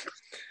hope that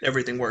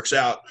everything works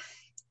out.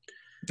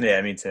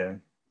 Yeah, me too.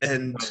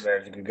 And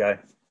Bear's a good guy.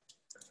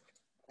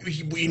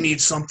 We need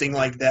something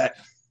like that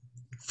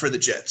for the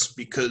Jets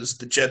because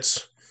the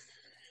Jets,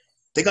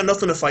 they got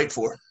nothing to fight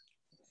for.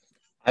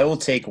 I will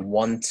take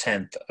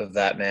 1/10 of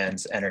that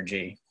man's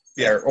energy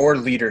or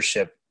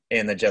leadership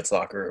in the Jets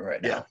locker room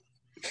right now.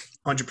 Yeah,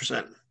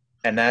 100%.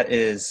 And that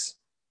is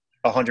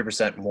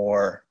 100%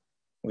 more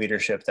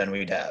leadership than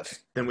we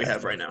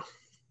have right now.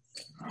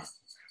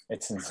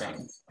 It's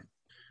insane.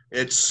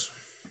 It's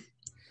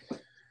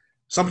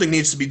something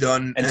needs to be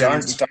done. And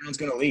Darnold's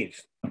going to leave.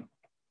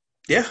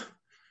 Yeah.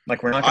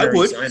 Like, we're not going to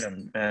re-sign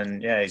him.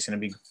 And, he's going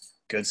to be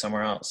good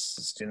somewhere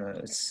else.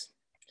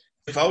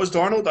 If I was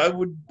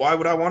Darnold, why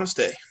would I want to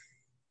stay?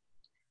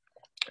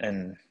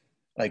 And,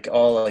 like,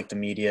 all, like, the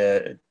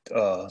media,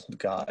 oh,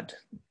 God.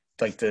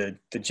 Like, the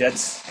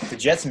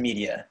Jets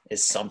media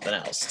is something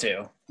else,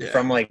 too. Yeah.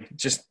 From, like,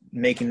 just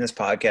making this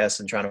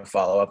podcast and trying to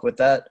follow up with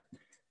that.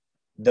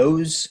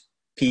 Those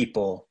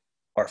people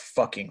are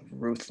fucking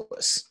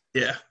ruthless.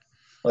 Yeah.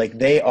 Like,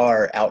 they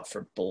are out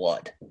for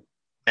blood.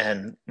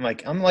 And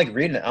I'm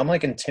reading it. I'm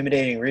like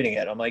intimidating reading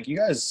it. I'm like, you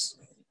guys,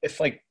 if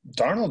like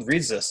Darnold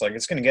reads this, like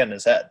it's going to get in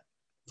his head.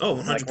 Oh,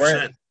 100%.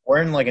 Like,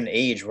 we're in like an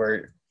age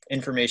where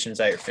information is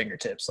at your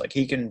fingertips. Like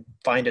he can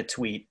find a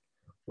tweet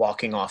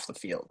walking off the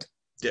field.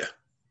 Yeah.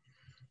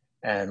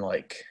 And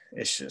like,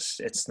 it's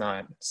just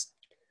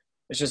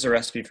a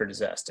recipe for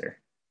disaster.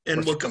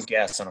 And what comes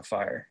gas on a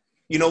fire.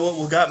 You know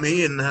what got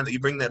me, and now that you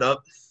bring that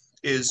up,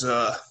 is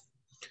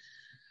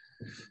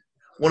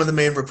one of the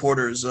main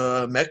reporters,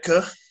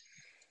 Metka.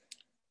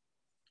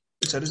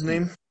 Is that his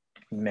name?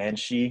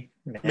 Manshi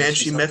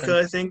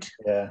Metka, I think.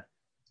 Yeah.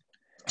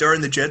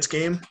 During the Jets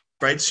game,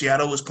 right?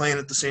 Seattle was playing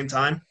at the same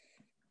time,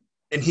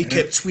 and he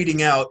kept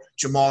tweeting out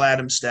Jamal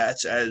Adams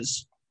stats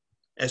as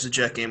the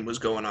Jet game was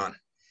going on.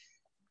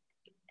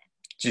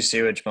 Did you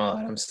see what Jamal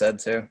Adams said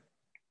too?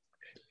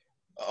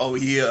 Oh,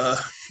 he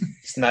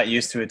he's not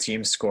used to a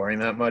team scoring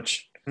that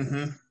much.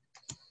 Mm-hmm.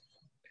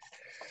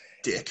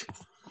 Dick.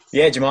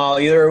 Yeah, Jamal,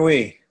 either are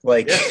we.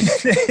 Like,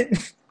 yeah.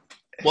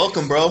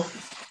 Welcome, bro.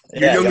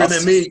 You're younger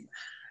than me.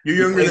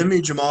 You're younger than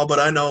me, Jamal, but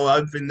I know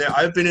I've been there.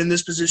 I've been in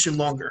this position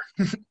longer.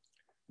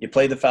 You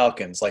play the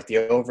Falcons. Like,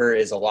 the over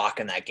is a lock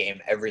in that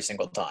game every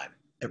single time.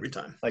 Every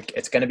time. Like,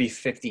 it's going to be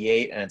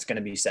 58 and it's going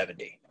to be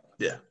 70.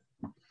 Yeah.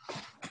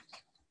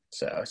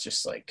 So it's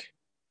just like.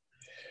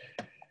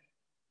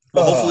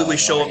 Well, hopefully we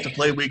show up to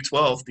play Week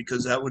 12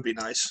 because that would be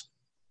nice.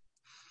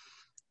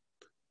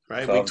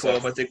 Right? Week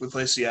 12, I think we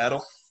play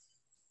Seattle.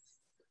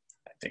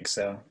 I think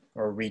so.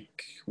 Or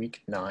week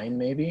 9,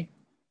 maybe?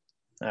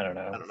 I don't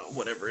know.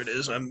 Whatever it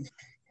is. I'm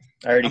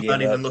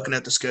not even looking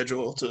at the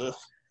schedule to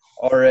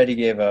already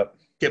gave up.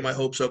 Get my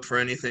hopes up for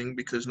anything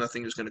because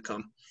nothing is going to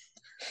come.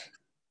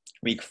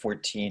 Week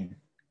 14.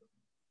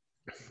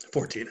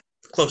 14.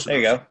 Close enough. There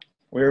you go.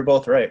 We were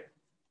both right.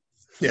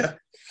 Yeah.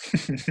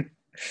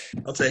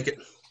 I'll take it.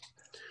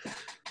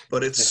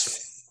 But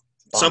it's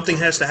something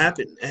has to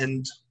happen.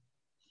 And,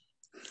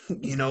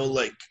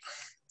 like,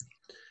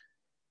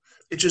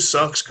 it just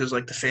sucks because,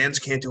 like, the fans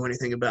can't do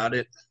anything about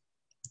it.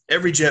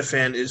 Every Jet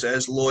fan is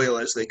as loyal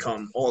as they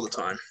come all the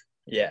time.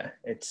 Yeah,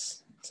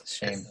 it's a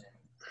shame.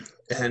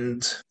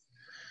 And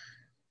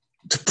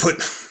to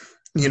put,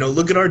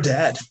 look at our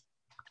dad.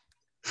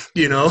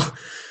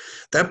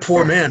 That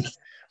poor man.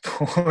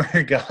 Poor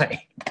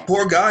guy.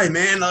 Poor guy,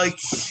 man. Like,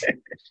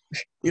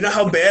 you know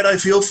how bad I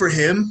feel for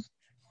him?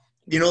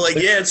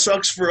 Yeah, it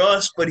sucks for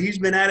us, but he's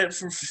been at it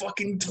for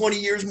fucking 20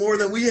 years more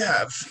than we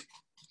have.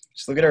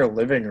 Just look at our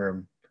living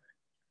room.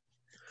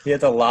 He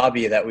had the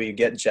lobby that we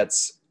get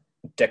Jets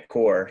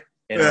decor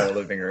in our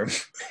living room.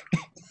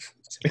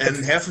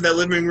 And half of that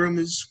living room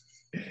is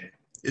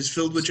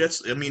filled with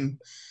Jets. I mean,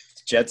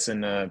 Jets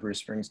and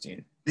Bruce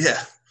Springsteen.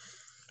 Yeah.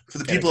 For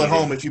the people at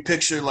home, if you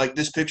picture like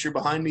this picture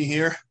behind me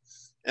here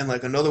and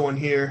like another one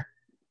here,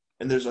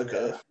 and there's like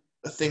a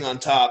thing on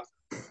top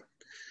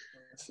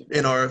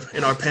in our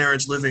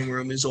parents' living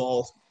room is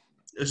all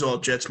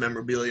Jets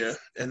memorabilia.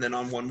 And then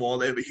on one wall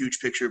they have a huge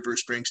picture of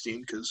Bruce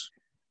Springsteen because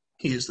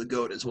he is the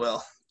GOAT as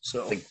well.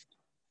 So like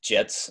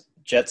Jets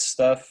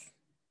stuff,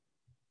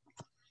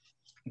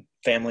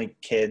 family,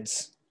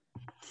 kids,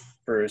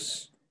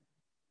 Bruce,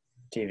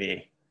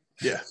 TV.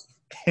 Yeah.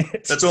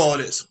 That's all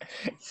it is.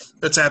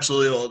 That's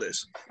absolutely all it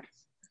is.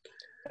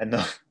 And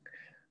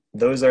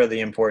those are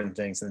the important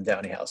things in the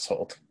Downey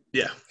household.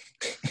 Yeah.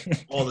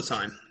 All the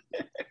time.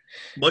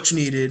 Much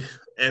needed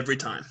every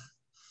time.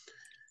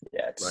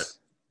 Yeah.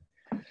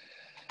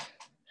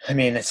 I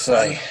mean, it's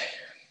like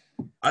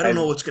I don't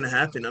know what's going to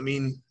happen. I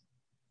mean,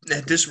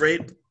 at this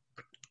rate,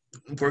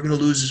 we're going to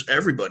lose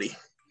everybody.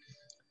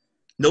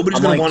 Nobody's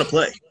going to want to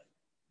play.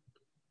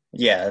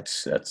 Yeah,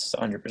 that's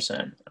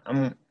 100%.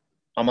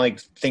 I'm like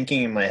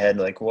thinking in my head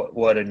like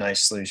what a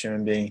nice solution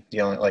would be.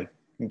 The only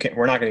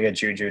we're not going to get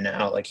Juju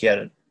now. Like he had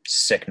a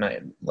sick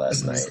night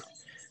last night,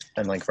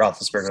 and like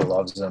Roethlisberger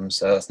loves him,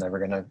 so it's never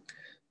coming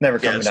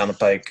down the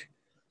pike.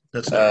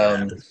 That's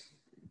never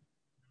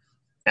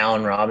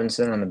Allen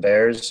Robinson on the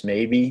Bears,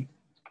 maybe.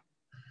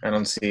 I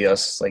don't see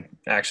us like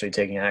actually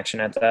taking action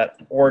at that.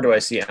 Or do I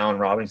see Allen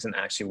Robinson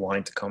actually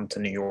wanting to come to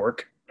New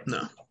York?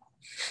 No.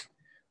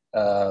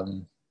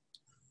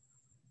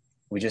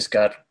 We just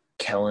got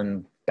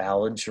Kellen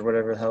Ballage or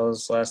whatever the hell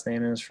his last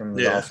name is from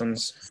the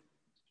Dolphins.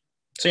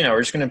 So,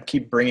 we're just going to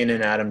keep bringing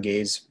in Adam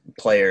Gase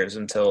players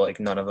until like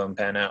none of them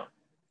pan out.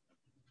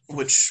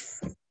 Which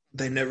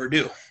they never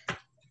do. I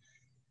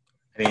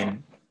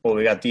mean, well,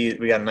 we got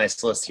a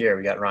nice list here.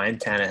 We got Ryan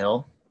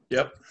Tannehill.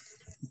 Yep.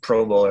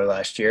 Pro Bowler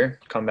last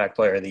year, comeback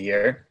player of the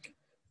year.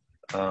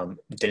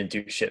 Didn't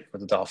do shit for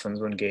the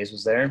Dolphins when Gase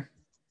was there.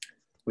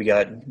 We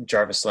got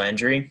Jarvis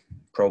Landry,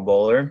 Pro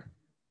Bowler.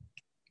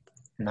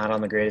 Not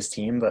on the greatest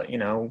team, but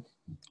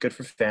good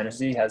for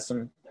fantasy. Has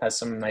some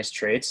nice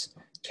traits.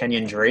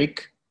 Kenyon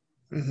Drake,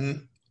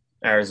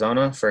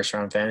 Arizona, first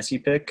round fantasy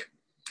pick.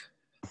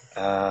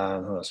 Who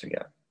else we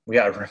got? We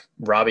got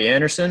Robbie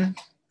Anderson.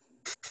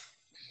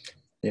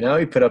 He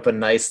put up a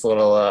nice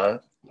little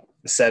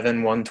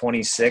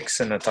 126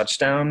 and a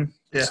touchdown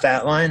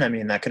stat line. I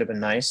mean, that could have been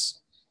nice.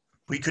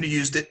 We could have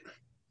used it.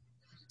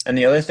 And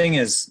the other thing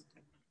is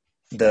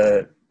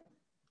did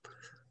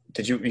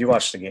you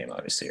watch the game,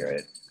 obviously,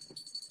 right?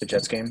 The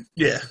Jets game?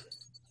 Yeah.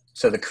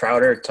 So the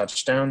Crowder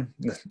touchdown,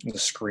 the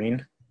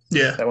screen.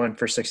 Yeah. That went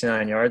for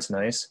 69 yards.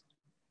 Nice.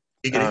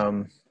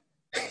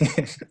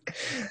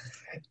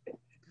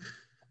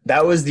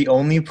 That was the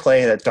only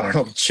play that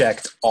Darnold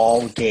checked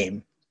all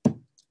game.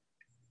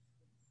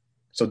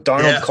 So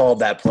Darnold called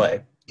that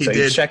play.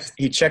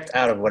 He checked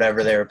out of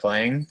whatever they were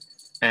playing,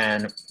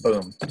 and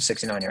boom,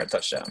 69-yard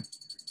touchdown.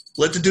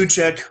 Let the dude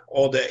check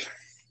all day.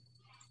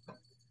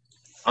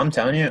 I'm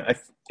telling you,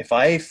 if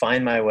I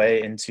find my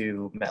way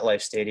into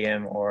MetLife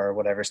Stadium or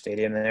whatever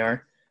stadium they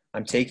are,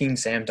 I'm taking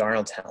Sam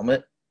Darnold's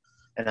helmet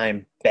and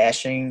I'm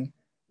bashing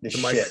the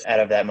shit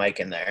out of that mic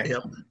in there.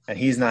 Yep. And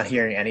he's not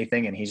hearing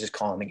anything and he's just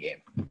calling the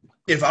game.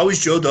 If I was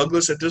Joe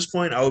Douglas at this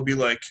point, I would be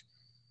like,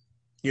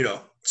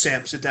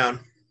 Sam, sit down.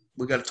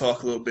 We got to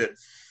talk a little bit.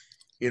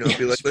 Be like,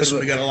 listen,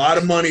 we got a lot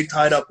of money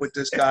tied up with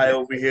this guy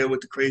over here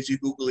with the crazy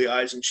googly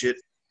eyes and shit.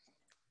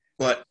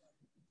 But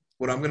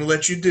what I'm going to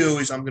let you do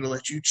is I'm going to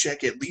let you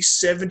check at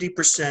least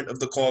 70% of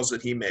the calls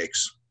that he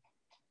makes,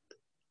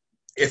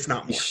 if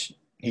not more.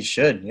 He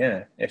should,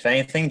 yeah. If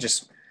anything,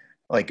 just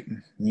like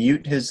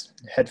mute his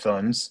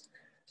headphones,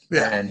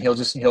 and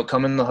he'll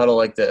come in the huddle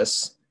like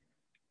this,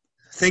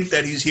 think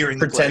that he's hearing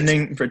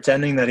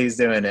pretending that he's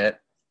doing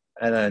it,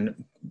 and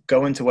then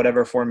go into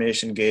whatever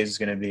formation Gaze is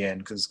going to be in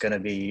because it's going to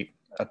be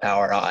a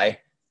power I,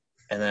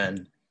 and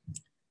then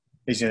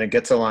he's going to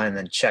get to the line and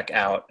then check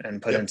out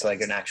and put into like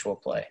an actual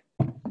play.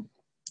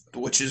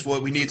 Which is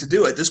what we need to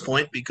do at this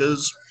point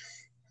because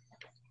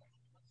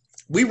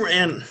we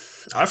ran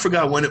 – I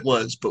forgot when it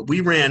was, but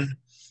we ran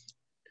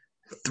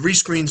 3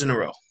 screens in a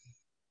row.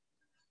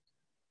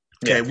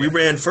 Okay, we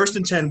ran 1st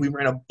and 10, we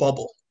ran a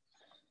bubble.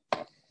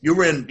 You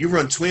run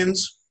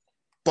twins,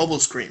 bubble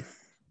screen.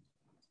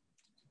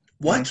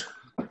 What?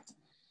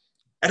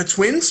 At a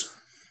twins?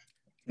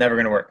 Never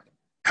going to work.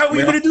 How are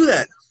we going to do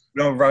that? We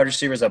don't have wide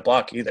receivers that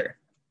block either.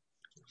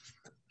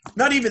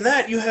 Not even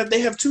that. They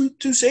have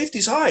two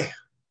safeties high.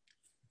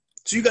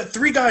 So you got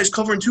 3 guys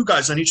covering 2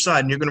 guys on each side,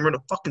 and you're going to run a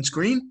fucking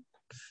screen?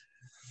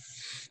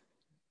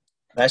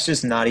 That's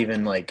just not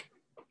even like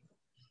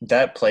 –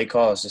 that play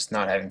call is just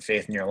not having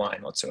faith in your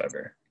line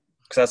whatsoever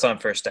because that's on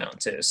 1st down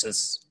too. So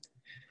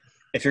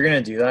if you're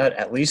going to do that,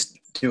 at least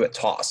do a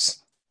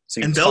toss.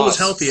 And Bell was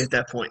healthy at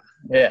that point.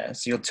 Yeah,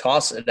 so you'll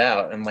toss it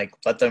out and like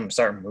let them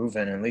start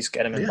moving and at least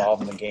get them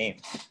involved in the game.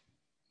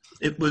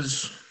 It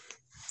was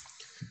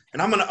 –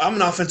 and I'm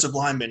an offensive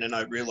lineman, and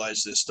I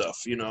realize this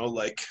stuff,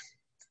 like –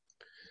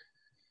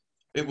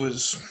 it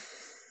was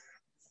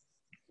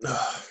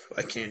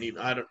I can't even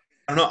I don't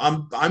know.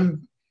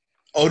 I'm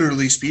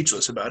utterly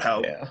speechless about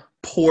how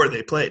poor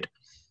they played.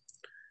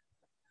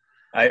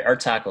 Our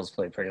tackles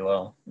played pretty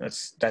well.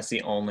 That's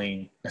the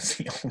only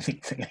thing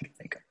I can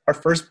think of. Our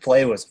first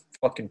play was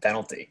fucking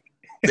penalty.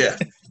 Yeah.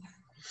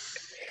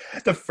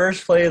 The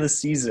first play of the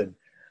season.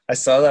 I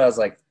saw that, I was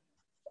like,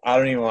 I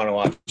don't even want to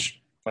watch.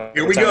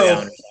 Here we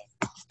go.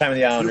 Time of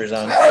the Islanders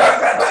on.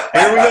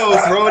 Here we go.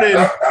 Throw it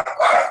in.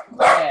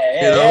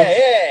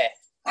 Yeah.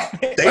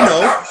 They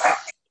know.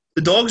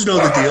 The dogs know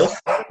the deal.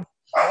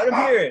 Let them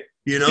hear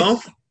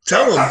it.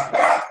 Tell them.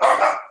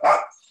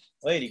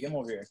 Lady, come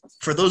over here.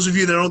 For those of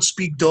you that don't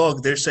speak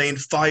dog, they're saying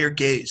fire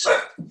Gaze.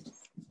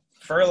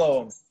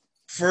 Furlough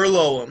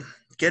him.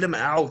 Get him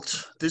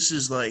out. This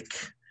is like,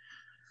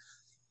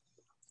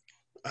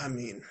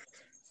 Mekhi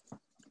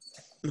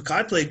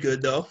played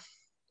good, though.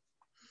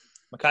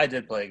 Mekhi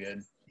did play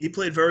good. He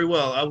played very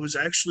well. I was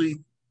actually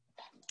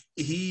 –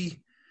 he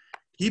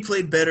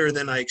played better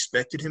than I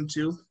expected him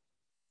to.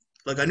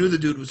 Like, I knew the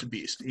dude was a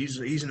beast.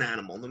 He's an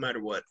animal no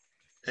matter what.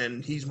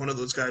 And he's one of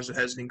those guys that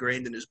has it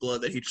ingrained in his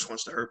blood that he just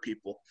wants to hurt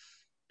people.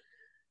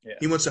 Yeah.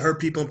 He wants to hurt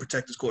people and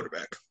protect his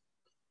quarterback.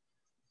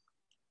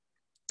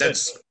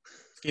 That's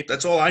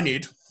all I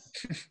need.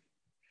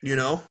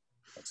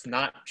 Let's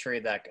not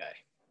trade that guy.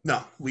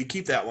 No, we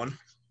keep that one.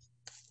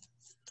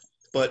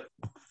 But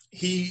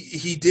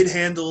he did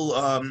handle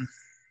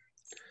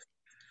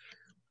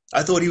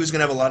I thought he was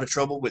going to have a lot of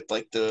trouble with,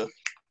 like, the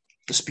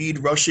speed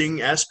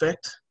rushing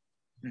aspect.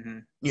 Mm-hmm.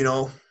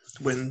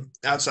 When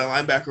outside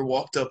linebacker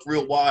walked up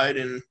real wide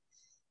and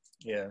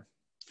 – yeah.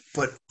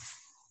 But,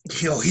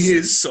 he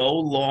is so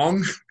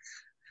long.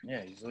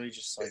 Yeah, he's literally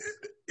just like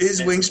 –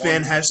 his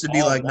wingspan has to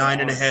be like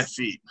 9.5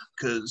 feet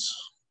because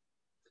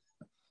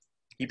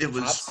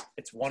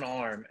it's one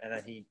arm and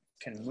then he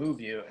can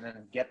move you and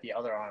then get the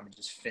other arm and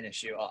just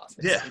finish you off.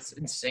 It's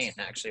insane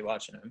actually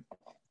watching him.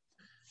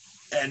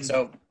 And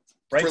so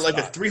for like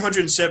a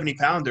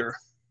 370-pounder,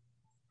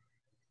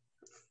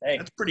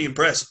 that's pretty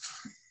impressive.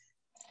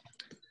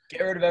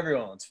 Get rid of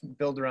everyone. Let's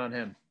build around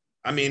him.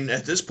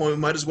 At this point, we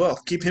might as well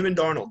keep him and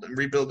Darnold and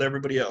rebuild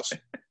everybody else.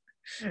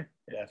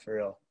 Yeah, for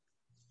real.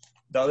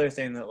 The other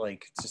thing that,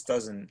 like, just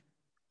doesn't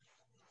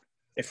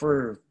 – if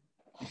we're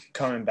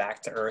coming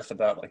back to earth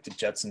about, like, the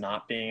Jets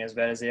not being as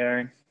bad as they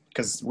are,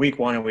 because week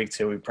 1 and week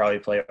 2, we probably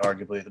play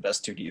arguably the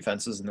best 2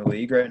 defenses in the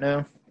league right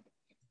now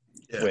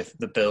with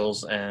the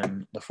Bills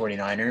and the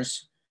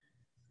 49ers.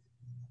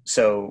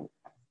 So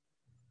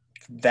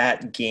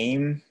that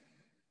game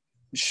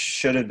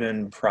should have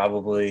been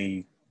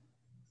probably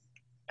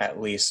at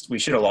least – we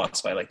should have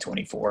lost by, like,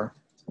 24.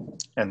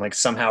 And, like,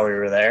 somehow we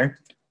were there.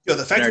 Yo,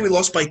 the fact that we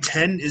lost by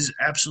 10 is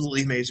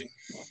absolutely amazing.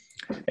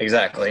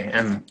 Exactly.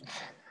 And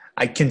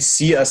I can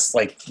see us,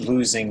 like,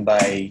 losing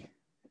by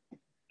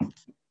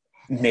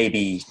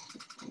maybe,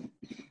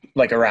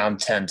 like, around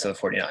 10 to the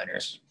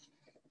 49ers.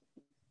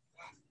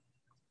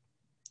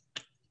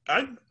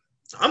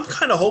 I'm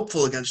kind of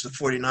hopeful against the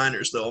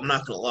 49ers, though. I'm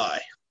not going to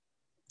lie.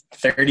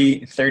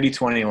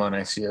 30-21,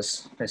 I see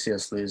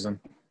us losing.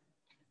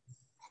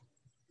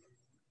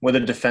 With a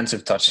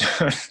defensive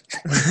touchdown.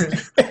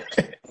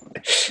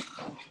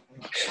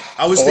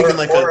 I was thinking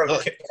like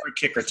a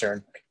kick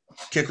return.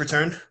 Kick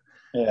return?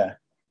 Yeah.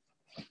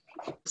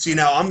 See,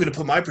 now I'm going to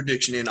put my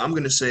prediction in. I'm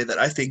going to say that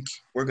I think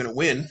we're going to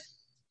win.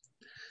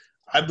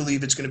 I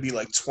believe it's going to be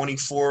like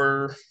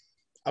 24,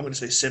 I'm going to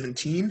say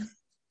 17.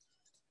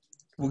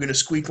 We're going to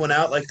squeak one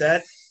out like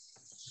that.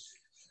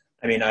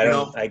 I mean,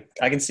 I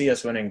can see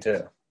us winning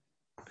too.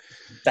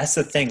 That's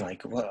the thing.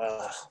 Like,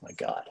 oh my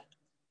God.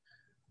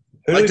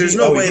 Like, there's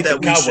no way that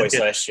we Cowboys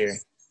last year.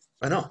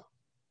 I know.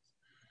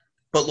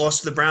 But lost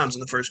to the Browns in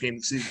the first game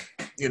of the season.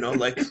 You know,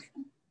 like,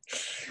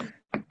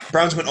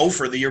 Browns went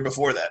 0 the year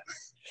before that.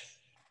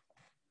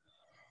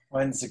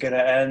 When's it going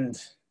to end?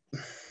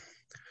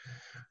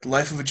 The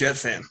life of a Jet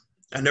fan.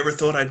 I never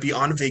thought I'd be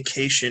on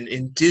vacation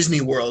in Disney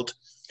World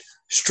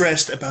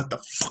stressed about the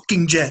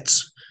fucking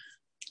Jets.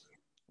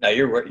 No,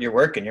 you're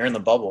working. You're in the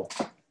bubble.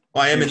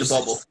 I am in the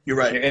bubble. You're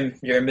right.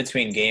 You're in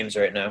between games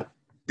right now.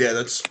 Yeah,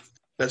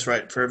 that's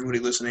right. For everybody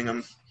listening,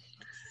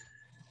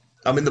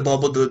 I'm in the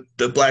bubble.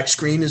 The black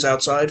screen is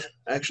outside.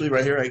 Actually,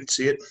 right here, I can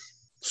see it.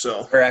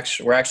 So we're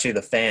actually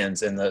the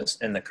fans in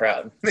the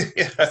crowd.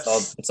 Yeah.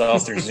 It's all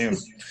through Zoom.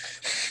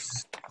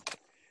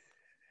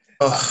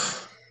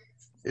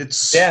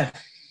 It's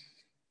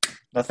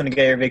nothing to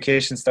get your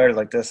vacation started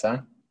like this,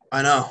 huh?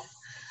 I know,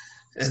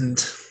 and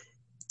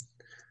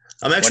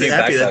I'm actually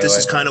happy that this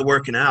is kind of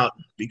working out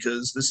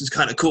because this is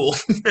kind of cool.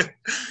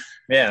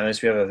 Yeah, at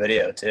least we have a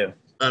video too.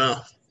 I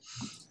know.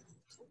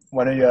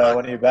 When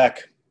are you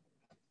back?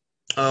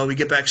 We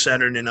get back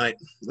Saturday night,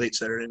 late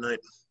Saturday night.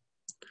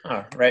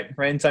 Oh, right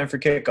in time for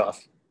kickoff.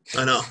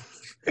 I know.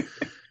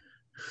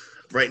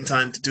 Right in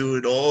time to do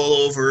it all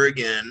over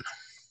again.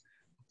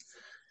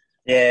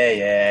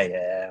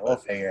 Yeah. We'll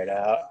figure it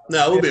out.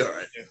 No, we'll be all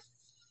right.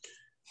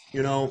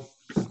 You know,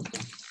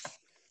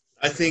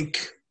 I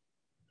think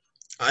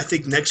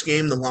next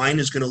game the line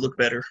is going to look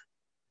better.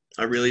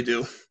 I really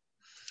do.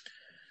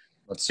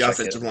 The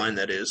offensive line,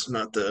 that is,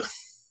 not the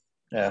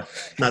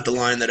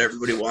line that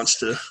everybody wants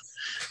to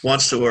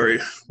worry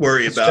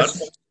about.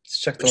 Let's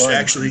check the line.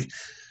 Actually,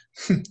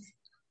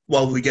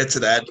 while we get to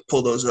that,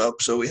 pull those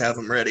up so we have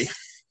them ready.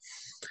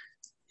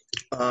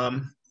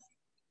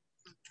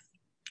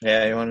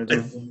 Yeah, you want to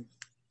do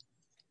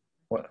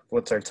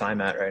what's our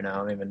time at right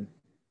now? I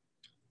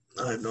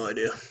have no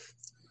idea.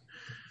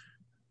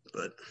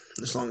 But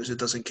as long as it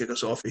doesn't kick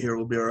us off of here,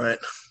 we'll be all right.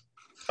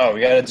 Oh,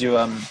 we gotta do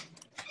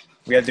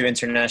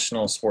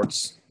international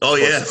sports. Oh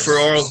yeah, for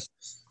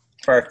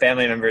our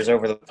family members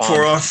over the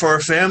pond. For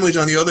our families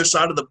on the other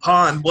side of the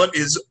pond, what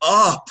is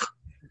up?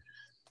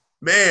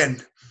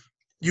 Man,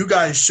 you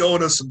guys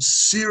showing us some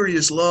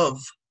serious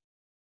love.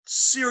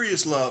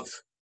 Serious love.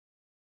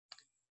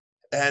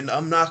 And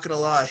I'm not going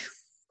to lie.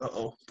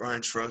 Uh-oh,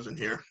 Brian's frozen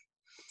here.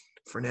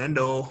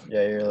 Fernando.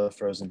 Yeah, you're a little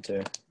frozen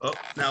too. Oh,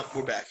 now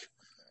we're back.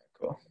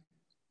 Cool.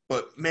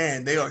 But,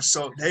 man, they are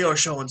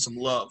showing some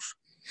love.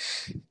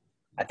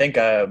 I think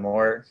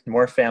more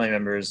family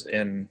members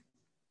in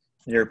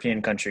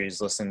European countries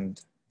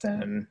listened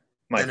than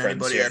my friends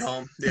anybody here. At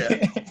home.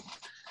 Yeah.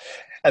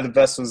 And the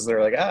best was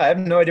they're like, I have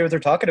no idea what they're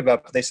talking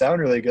about, but they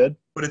sound really good.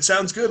 But it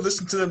sounds good.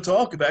 Listen to them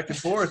talk back and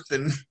forth.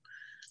 And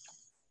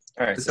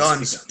all right,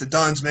 the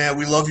Duns, man,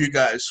 we love you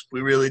guys.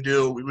 We really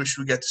do. We wish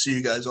we got to see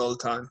you guys all the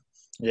time.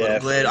 Yeah,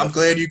 I'm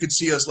glad you could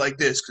see us like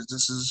this because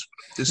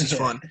this is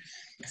fun.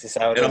 This is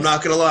how it is. I'm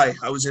not gonna lie,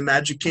 I was in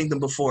Magic Kingdom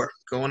before,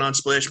 going on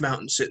Splash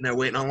Mountain, sitting there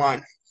waiting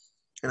online,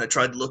 and I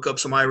tried to look up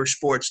some Irish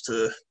sports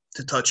to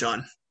touch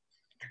on.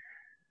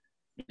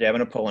 Yeah, I'm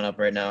gonna pull one up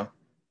right now.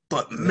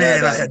 But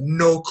man, I had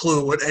no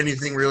clue what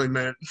anything really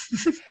meant.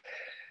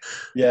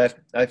 Yeah,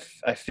 I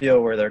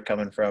feel where they're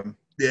coming from.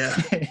 Yeah.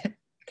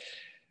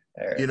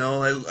 Right. You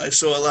know, I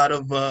saw a lot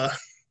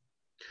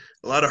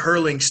of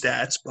hurling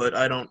stats, but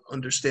I don't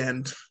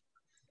understand.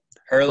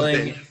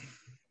 Hurling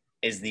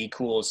is the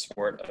coolest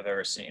sport I've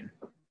ever seen.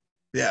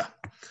 Yeah.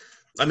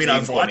 I mean,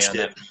 I've watched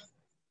it.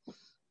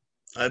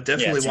 I've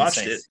definitely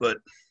watched it, but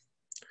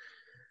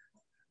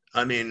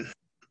I mean,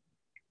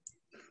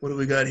 what do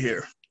we got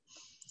here?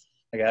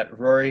 I got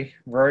Rory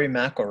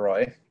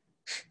McIlroy.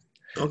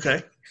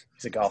 Okay.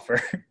 He's a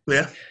golfer.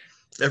 Yeah.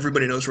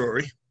 Everybody knows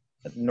Rory.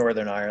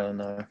 Northern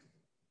Ireland, though.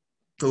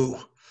 Ooh.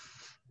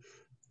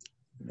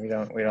 We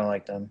don't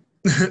like them.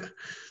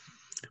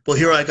 Well,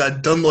 here I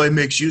got Dunloy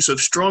makes use of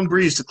strong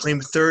breeze to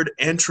claim third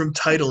Antrim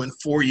title in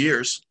 4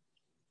 years.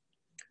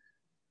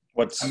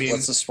 What's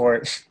the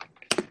sport?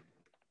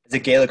 Is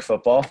it Gaelic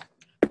football?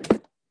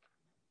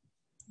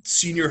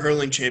 Senior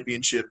hurling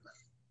championship.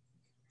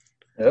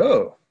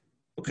 Oh.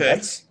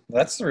 Okay.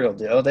 That's the real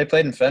deal. They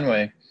played in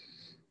Fenway.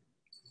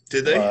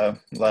 Did they?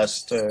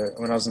 Last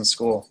when I was in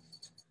school.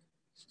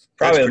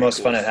 Probably the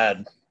most fun I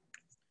had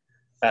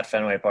at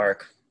Fenway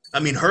Park. I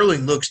mean,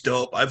 hurling looks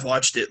dope. I've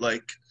watched it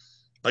like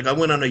I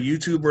went on a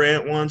YouTube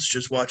rant once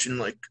just watching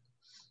like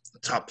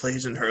top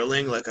plays in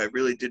hurling. Like I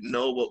really didn't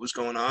know what was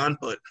going on,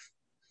 but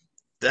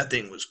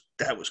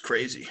that was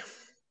crazy.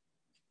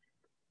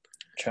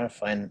 Trying to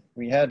find.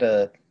 We had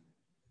a.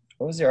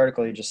 What was the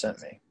article you just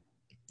sent me?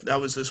 That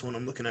was this one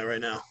I'm looking at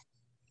right now.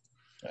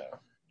 Oh.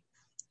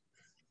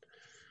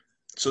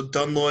 So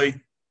Dunloy,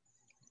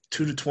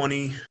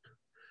 2-20.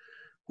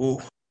 Ooh,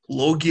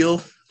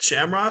 Logiel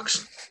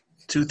Shamrocks,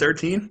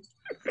 213.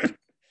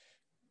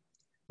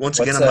 Once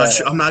again,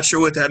 I'm not sure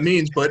what that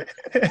means, but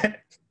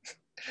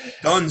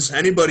Duns,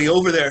 anybody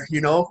over there,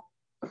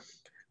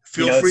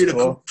 feel free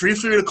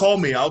to call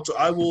me.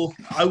 I will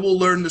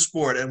learn the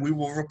sport and we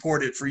will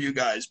report it for you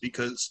guys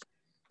because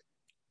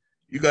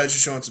you guys are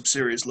showing some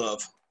serious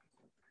love.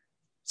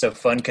 So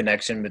fun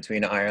connection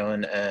between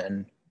Ireland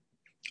and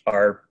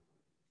our,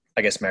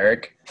 I guess,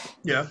 Merrick.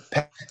 Yeah.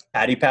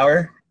 Paddy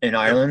Power in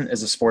Ireland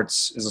is a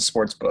sports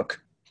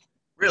book.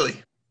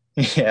 Really?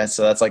 Yeah,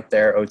 so that's like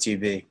their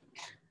OTB.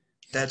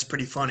 That's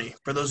pretty funny.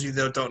 For those of you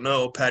that don't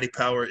know, Paddy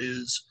Power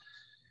is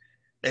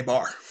a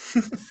bar.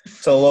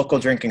 It's a local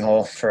drinking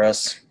hole for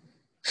us.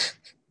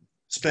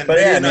 Spent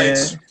many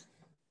nights.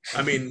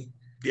 I mean,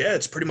 yeah,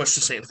 it's pretty much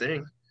the same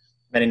thing.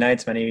 Many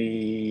nights,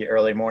 many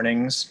early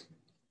mornings.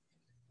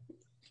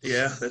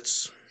 Yeah,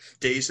 that's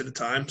days at a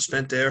time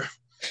spent there,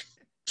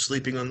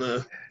 sleeping on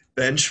the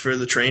bench for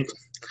the train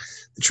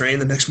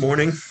the next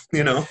morning,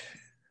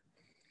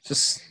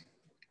 Just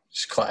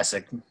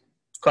classic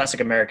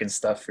American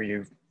stuff for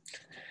you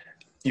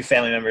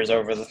family members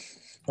over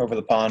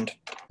the pond.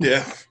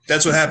 Yeah,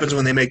 that's what happens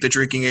when they make the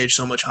drinking age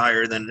so much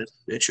higher than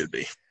it should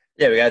be.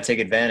 Yeah, we got to take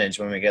advantage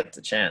when we get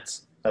the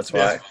chance. That's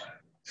why.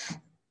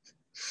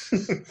 Yeah.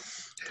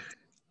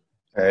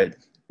 All right,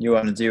 you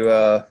want to do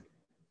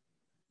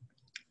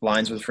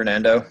lines with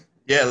Fernando?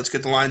 Yeah, let's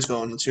get the lines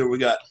going. Let's see what we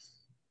got.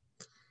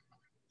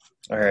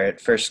 All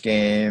right, first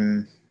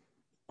game.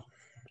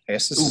 I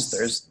guess this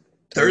is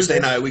Thursday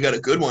night. We got a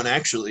good one,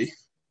 actually.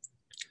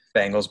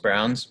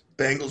 Bengals-Browns.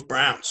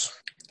 Bengals-Browns.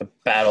 The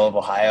Battle of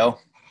Ohio.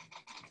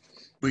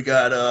 We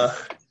got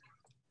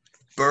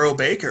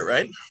Burrow-Baker,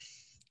 right?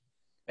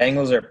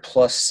 Bengals are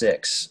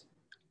 +6.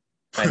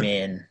 I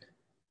mean,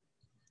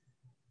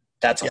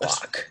 that's a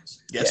lock.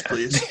 Yes,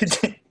 please.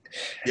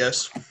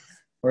 Yes.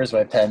 Where's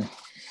my pen?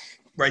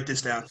 Write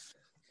this down.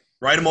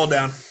 Write them all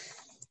down.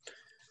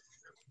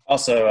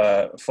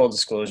 Also, full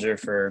disclosure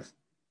for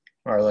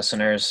our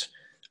listeners.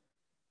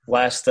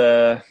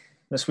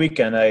 This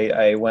weekend,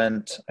 I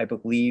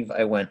believe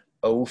I went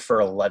 0 for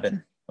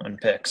 11 on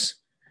picks.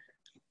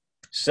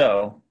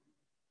 So,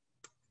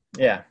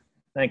 yeah,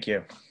 thank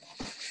you.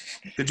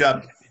 Good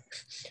job.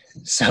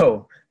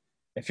 So,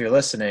 if you're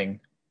listening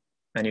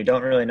and you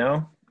don't really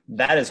know,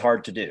 that is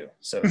hard to do.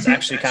 So it's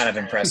actually kind of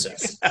impressive.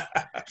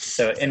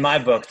 So in my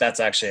book, that's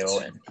actually a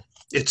win.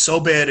 It's so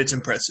bad, it's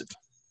impressive.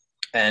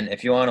 And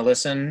if you want to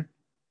listen,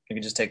 you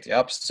can just take the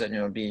opposite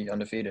and be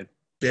undefeated.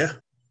 Yeah.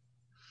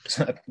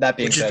 That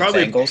being said,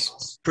 probably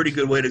Bengals. A pretty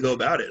good way to go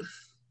about it.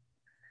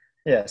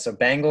 Yeah, so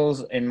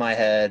Bengals in my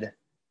head,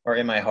 or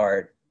in my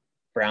heart,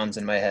 Browns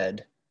in my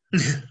head.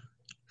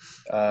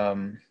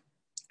 Rams.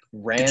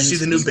 Did you see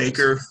the new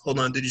Baker? Hold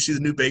on. Did you see the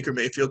new Baker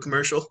Mayfield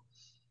commercial?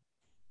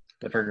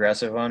 The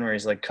progressive one where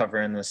he's like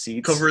covering the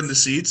seats. Covering the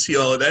seats?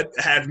 Yo, that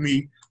had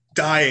me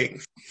dying.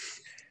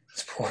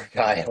 This poor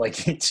guy. Like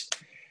he's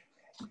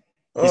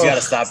got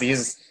to stop.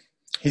 He's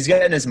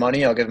getting his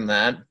money. I'll give him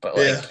that.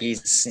 But he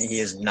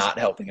is not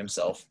helping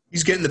himself.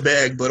 He's getting the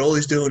bag, but all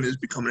he's doing is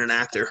becoming an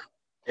actor.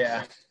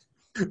 Yeah.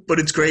 But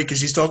it's great because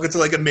he's talking to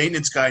like a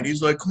maintenance guy, and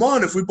he's like, "Come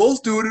on, if we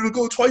both do it, it'll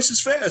go twice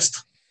as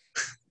fast."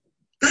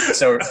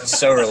 So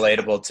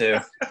relatable too.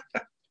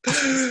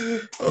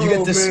 You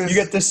get this. Man. You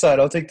get this side.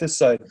 I'll take this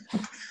side.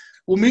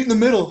 We'll meet in the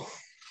middle.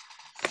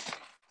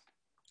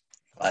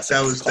 Classic,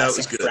 that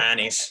was good.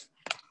 Frannies.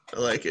 I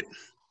like it.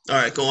 All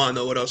right, go on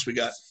though. What else we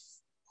got?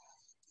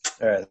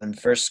 All right, then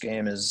first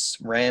game is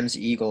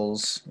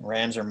Rams-Eagles.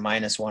 Rams are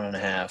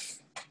 -1.5.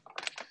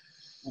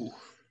 Ooh.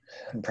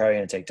 I'm probably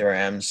gonna take the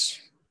Rams.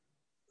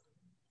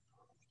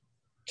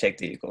 Take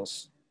the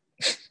Eagles.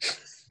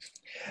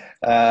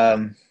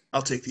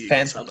 I'll take the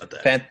Eagles. How about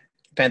that?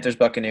 Panthers,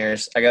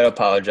 Buccaneers. I got to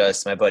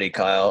apologize to my buddy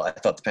Kyle. I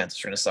thought the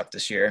Panthers were going to suck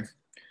this year.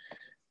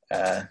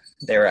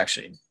 They were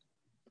actually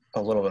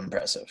a little bit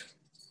impressive.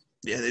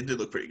 Yeah, they did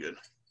look pretty good.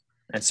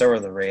 And so were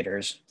the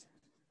Raiders.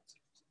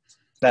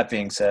 That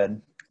being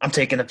said, I'm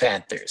taking the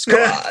Panthers. Come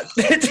on.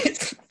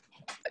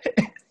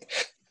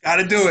 Got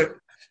to do it.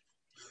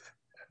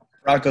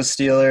 Broncos,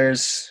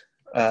 Steelers,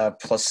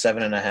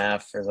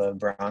 +7.5 for the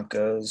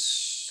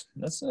Broncos.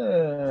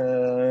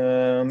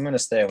 I'm going to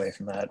stay away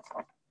from that.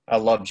 I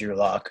love Drew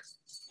Lock.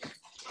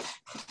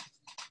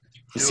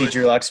 You see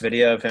Drew Lock's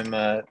video of him?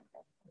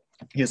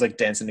 He was like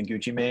dancing to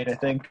Gucci Mane, I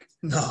think.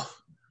 No.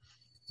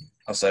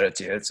 I'll send it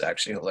to you. It's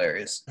actually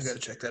hilarious. I got to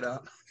check that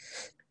out.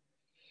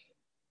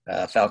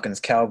 Falcons,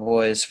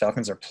 Cowboys.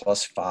 Falcons are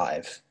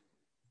 +5.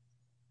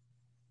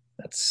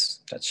 That's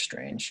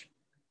strange.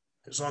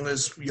 As long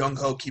as Young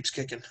Ho keeps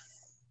kicking.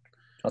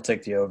 I'll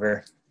take the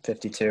over,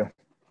 52.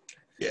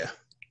 Yeah.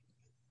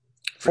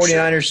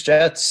 49ers, sure.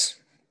 Jets.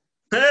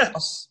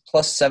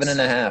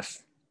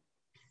 +7.5.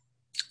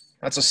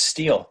 That's a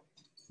steal.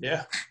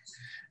 Yeah,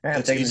 I'm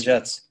That's taking easy. the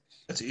Jets.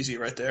 that's easy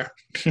right there.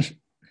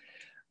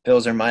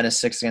 Bills are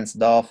 -6 against the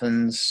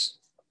Dolphins.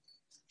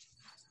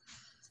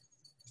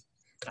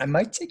 I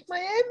might take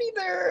Miami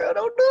there. I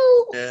don't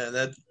know. Yeah,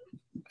 that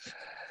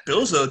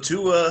Bills though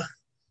two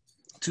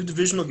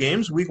divisional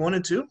games, week 1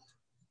 and 2,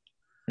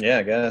 Yeah,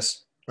 I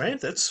guess. right?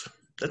 That's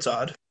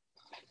odd. What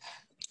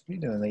are you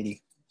doing,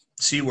 lady?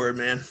 C word,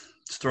 man.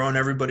 It's throwing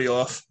everybody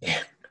off.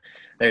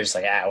 They're just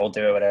like, we'll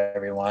do it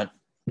whatever you want.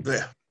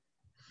 Yeah.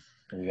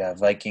 We got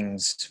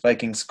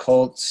Vikings,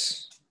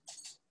 Colts.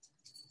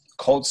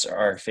 Colts are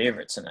our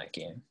favorites in that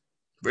game.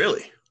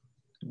 Really?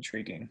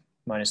 Intriguing.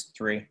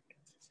 -3.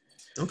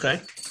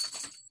 Okay.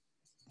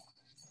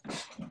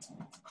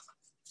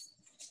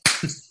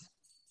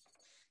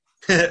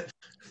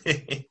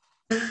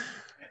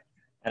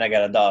 And I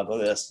got a dog.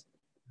 Look at this.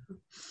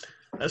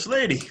 That's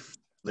lady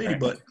Right.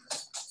 butt.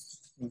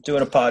 I'm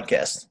doing a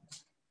podcast.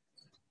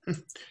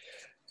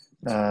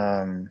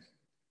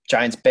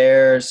 Giants,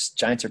 Bears.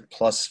 Giants are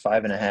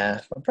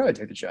 +5.5. I'll probably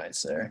take the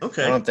Giants there.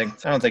 Okay. I don't think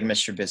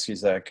Mr.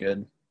 Trubisky's that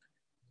good.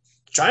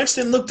 Giants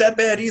didn't look that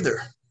bad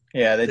either.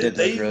 Yeah, they did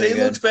look really they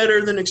good. looked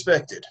better than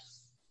expected.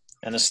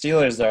 And the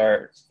Steelers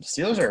are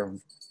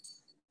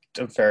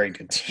a very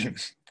good team.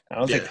 I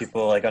don't think Yeah.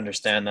 people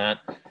understand that.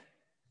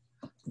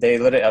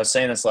 I was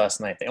saying this last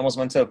night. They almost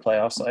went to the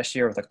playoffs last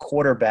year with a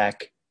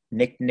quarterback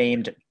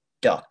nicknamed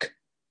Duck.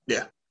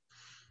 Yeah.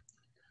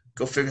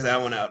 Go figure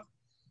that one out.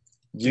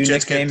 You The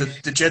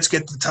nicknamed Jets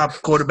get the top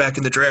quarterback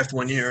in the draft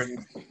one year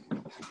and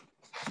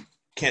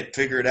can't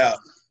figure it out.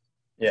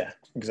 Yeah,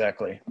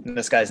 exactly. And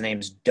this guy's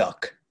name's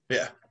Duck.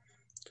 Yeah.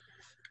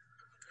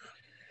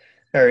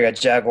 There we got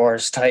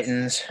Jaguars,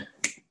 Titans.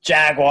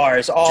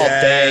 Jaguars all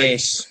day.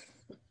 Jags,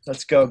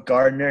 Let's go,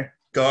 Gardner.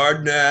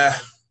 Gardner.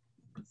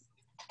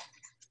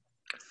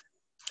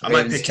 I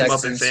might Ravens, pick him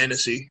up in Texans.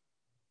 fantasy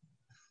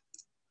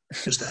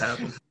just to have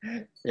him.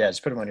 Yeah,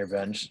 just put him on your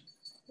bench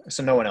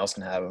so no one else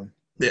can have him.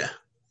 Yeah.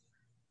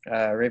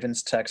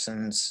 Ravens,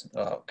 Texans.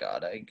 Oh,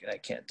 God, I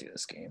can't do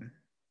this game.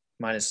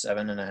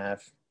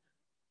 -7.5.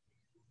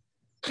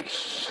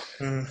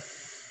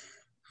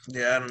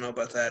 Yeah, I don't know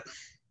about that.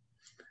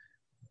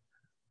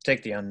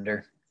 Take the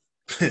under.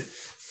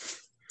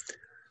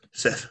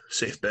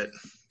 Safe bet.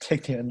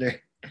 Take the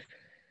under.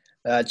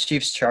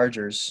 Chiefs,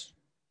 Chargers.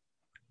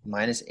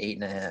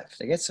 -8.5.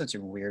 They get such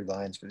weird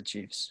lines for the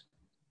Chiefs.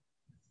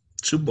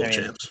 Super Bowl I mean,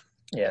 champs.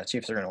 Yeah,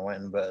 Chiefs are going to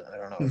win, but I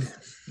don't know.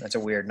 That's a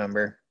weird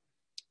number.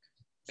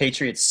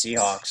 Patriots,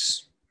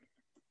 Seahawks.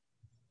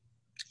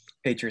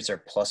 Patriots are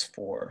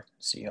 +4.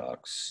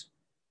 Seahawks.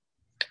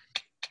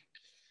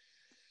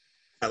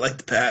 I like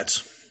the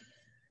Pats.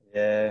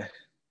 Yeah.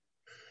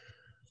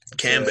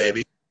 Cam,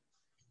 baby.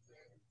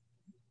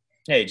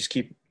 Hey, just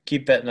keep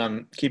betting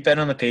on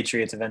the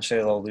Patriots. Eventually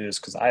they'll lose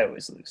because I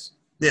always lose.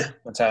 Yeah.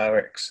 That's how it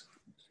works.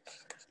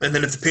 And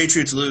then if the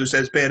Patriots lose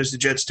as bad as the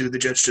Jets do, the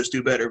Jets just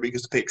do better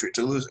because the Patriots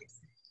are losing.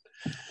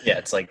 Yeah,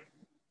 it's like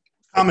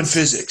Common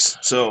physics.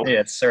 So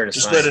it's sort of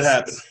just science. let it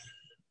happen.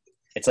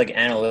 It's like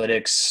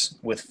analytics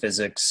with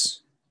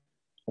physics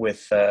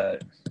with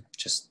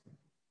just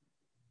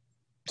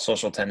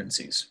social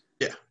tendencies.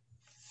 Yeah.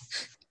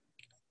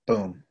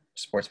 Boom.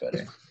 Sports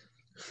betting.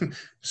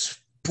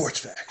 Sports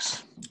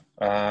facts.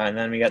 And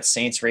then we got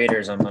Saints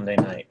Raiders on Monday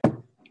night.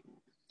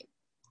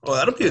 Oh,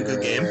 that'll be a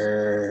good game.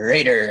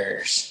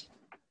 Raiders.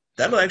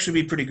 That'll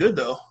actually be pretty good,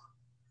 though.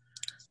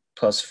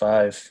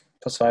 +5.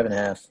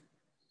 +5.5.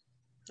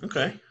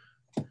 Okay.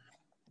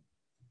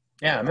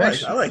 Yeah,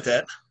 I like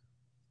that.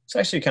 It's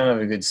actually kind of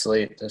a good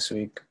slate this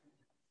week.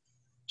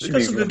 We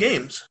got some good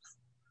games.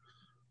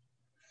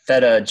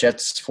 That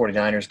Jets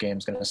 49ers game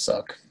is going to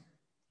suck.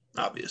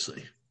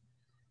 Obviously.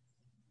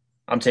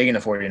 I'm taking the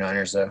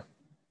 49ers, though.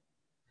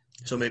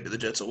 So maybe the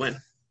Jets will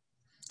win.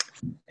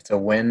 It's a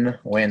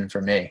win-win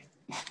for me.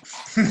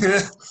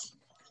 Because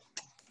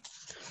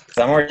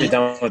I'm already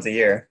done with the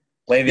year.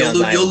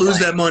 You'll lose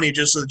that money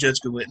just so the Jets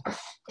can win.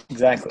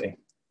 Exactly.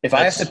 If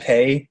I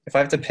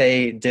have to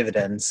pay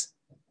dividends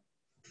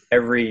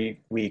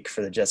every week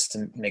for the Jets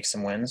to make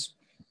some wins,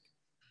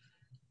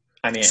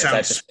 I mean, if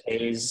that just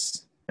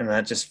pays and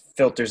that just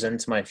filters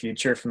into my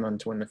future from them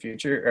to win the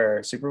future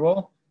or Super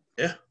Bowl.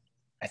 Yeah.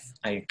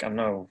 I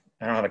don't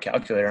have a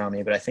calculator on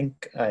me, but I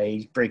think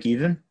I break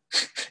even.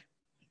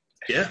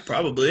 Yeah,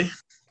 probably.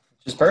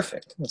 Which is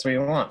perfect. That's what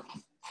you want.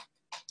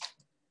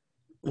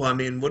 Well, I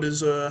mean, what do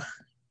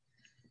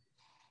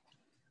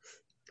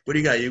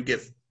you got? You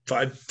get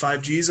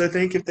five G's, I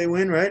think, if they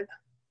win, right?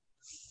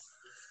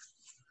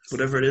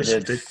 Whatever it is. I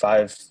did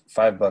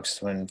 $5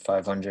 to win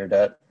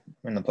 500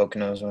 in the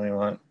Poconos when we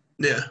want.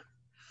 Yeah.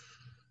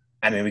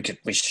 I mean,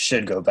 we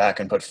should go back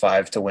and put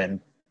 5 to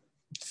win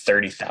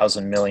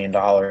 $30,000 million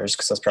because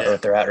that's probably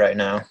what they're at right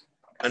now.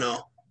 I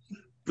know.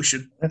 We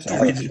should That's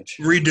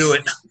redo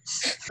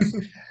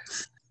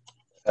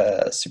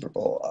it. Super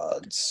Bowl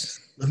odds.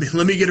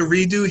 Let me get a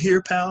redo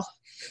here, pal.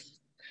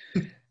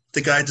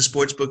 The guy at the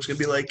sports book's gonna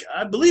be like,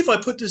 I believe I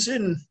put this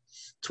in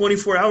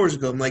 24 hours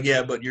ago. I'm like,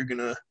 yeah, but you're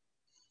gonna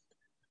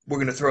we're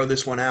going to throw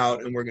this one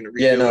out and we're going to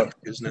redo Yeah, no, it.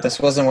 Because now, this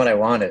wasn't what I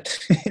wanted.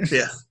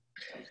 yeah.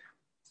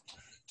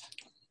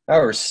 Oh,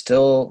 we're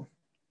still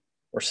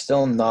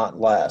not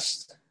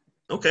last.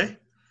 Okay.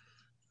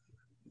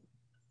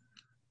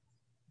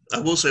 I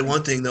will say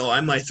one thing though. I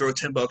might throw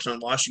 $10 on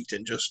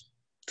Washington just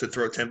to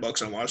throw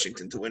 $10 on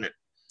Washington to win it.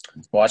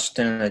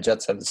 Washington and the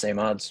Jets have the same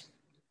odds.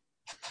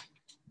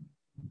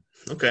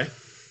 Okay.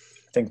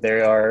 I think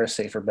they are a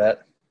safer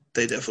bet.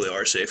 They definitely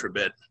are a safer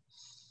bet.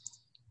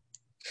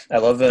 I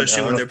love that.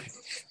 Especially when they're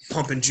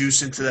pumping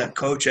juice into that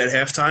coach at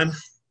halftime.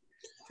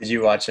 Did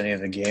you watch any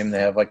of the game? They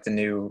have like the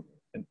new,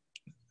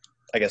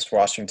 I guess,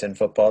 Washington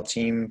football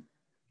team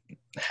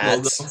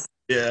hats. Logo.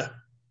 Yeah.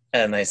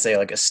 And they say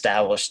like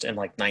established in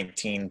like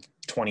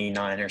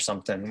 1929 or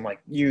something. I'm like,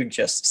 you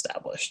just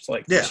established.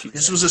 Like, yeah,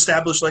 this was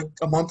established like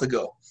a month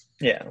ago.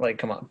 Yeah, like,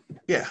 come on.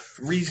 Yeah,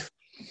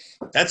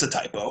 that's a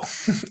typo.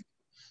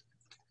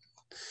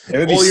 It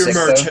would be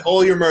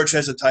all your merch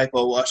has a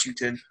typo,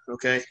 Washington.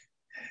 Okay.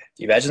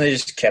 Do you imagine they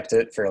just kept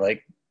it for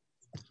like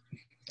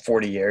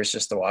 40 years,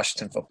 just the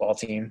Washington football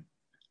team?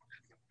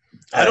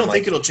 I don't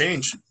think it'll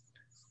change.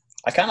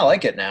 I kind of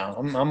like it now.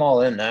 I'm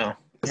all in now.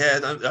 Yeah,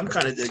 I'm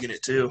kind of digging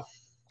it too.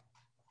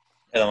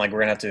 And like we're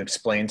gonna have to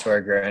explain to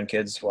our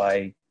grandkids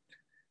why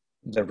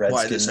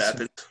this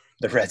happened.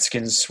 The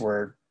Redskins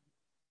were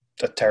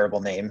a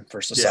terrible name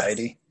for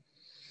society.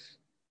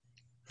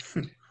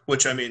 Yeah.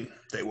 Which I mean,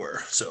 they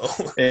were. So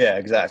yeah,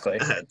 exactly.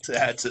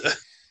 Had to.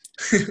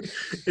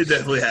 It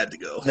definitely had to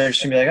go. They're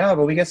just gonna be like, oh,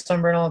 but we get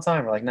sunburn all the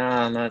time. We're like,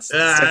 nah, it's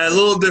a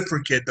little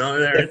different, kid.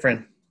 Though.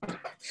 Different.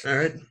 All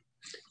right.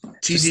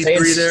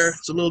 TD3 there.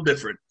 It's a little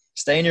different.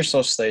 Stay in your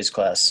social studies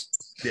class.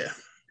 Yeah.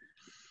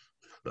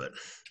 But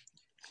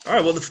all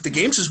right. Well, the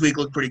games this week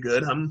look pretty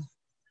good. I'm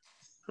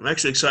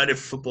actually excited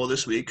for football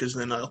this week because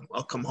then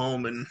I'll come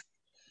home and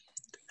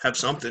have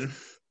something.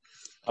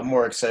 I'm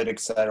more excited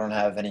because I don't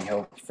have any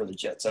hope for the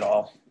Jets at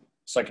all,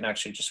 so I can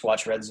actually just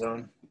watch Red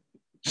Zone.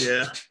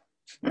 Yeah.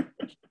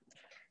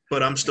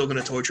 But I'm still going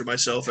to torture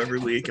myself every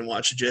week and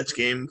watch the Jets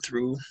game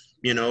through,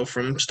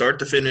 from start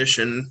to finish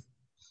and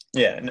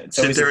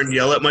sit there and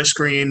yell at my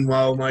screen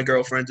while my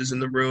girlfriend is in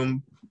the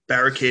room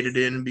barricaded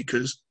in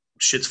because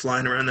shit's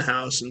flying around the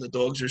house and the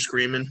dogs are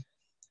screaming.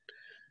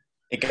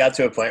 It got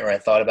to a point where I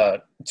thought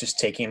about just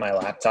taking my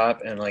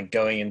laptop and like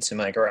going into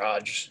my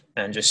garage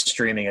and just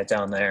streaming it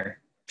down there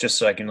just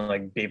so I can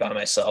like be by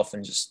myself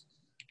and just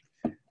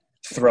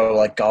throw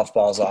like golf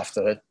balls off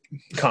the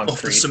concrete.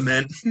 Off the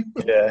cement.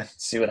 Yeah,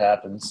 see what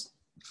happens.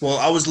 Well,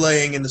 I was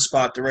laying in the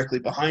spot directly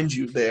behind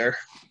you there.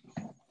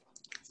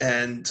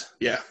 And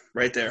yeah,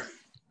 right there.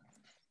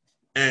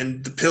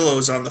 And the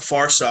pillows on the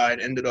far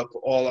side ended up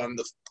all on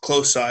the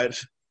close side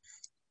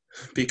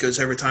because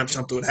every time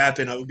something would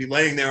happen, I would be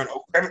laying there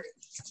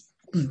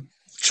and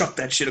chuck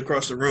that shit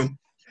across the room.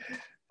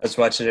 I was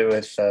watching it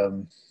with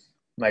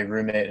my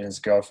roommate and his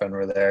girlfriend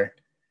were there.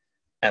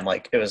 And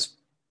like it was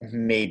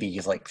maybe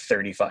like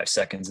 35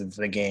 seconds into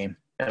the game.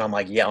 And I'm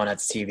like yelling at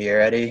the TV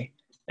already.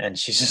 And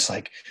she's just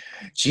like,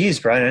 geez,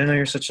 Brian, I didn't know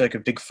you're such like a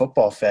big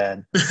football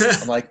fan.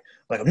 I'm like,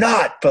 I'm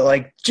not, but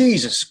like,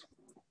 Jesus,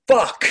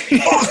 fuck.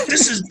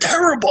 This is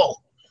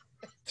terrible.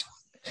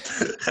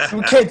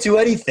 We can't do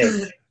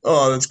anything.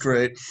 Oh, that's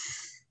great.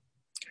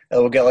 And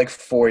we'll get like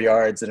 4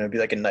 yards and it'll be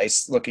like a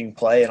nice looking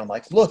play. And I'm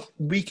like, look,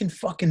 we can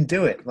fucking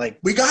do it. Like,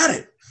 we got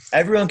it.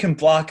 Everyone can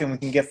block and we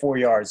can get 4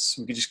 yards.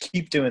 We can just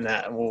keep doing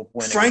that and we'll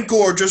win. Frank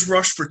Gore just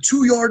rushed for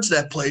 2 yards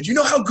that play. Do you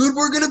know how good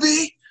we're going to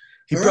be?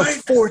 He broke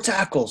 4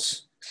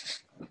 tackles.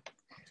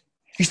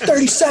 He's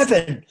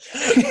 37.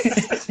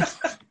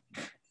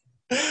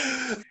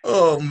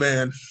 Oh,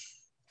 man.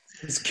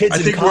 His kid's I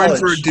think in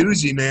college. we're in for a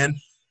doozy, man.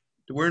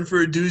 We're in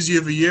for a doozy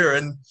of a year.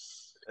 And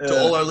to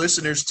all our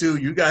listeners, too,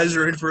 you guys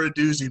are in for a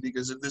doozy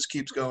because if this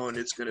keeps going,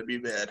 it's going to be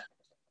bad.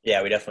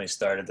 Yeah, we definitely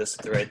started this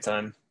at the right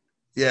time.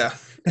 Yeah.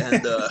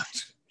 And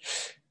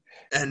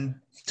and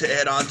to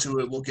add on to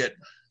it, we'll get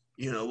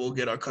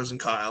our cousin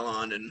Kyle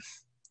on. And,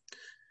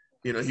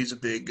 he's a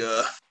big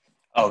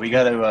we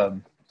got to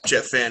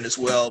Jet fan as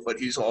well, but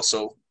he's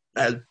also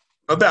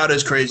about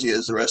as crazy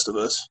as the rest of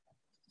us.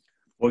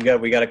 We got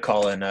to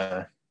call in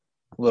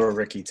little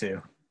Ricky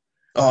too.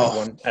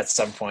 At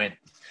some point.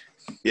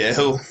 Yeah,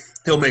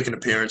 he'll make an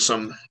appearance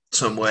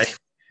some way.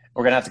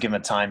 We're gonna have to give him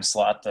a time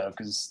slot though,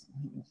 because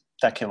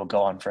that kid will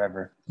go on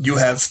forever. You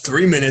have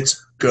 3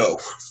 minutes. Go.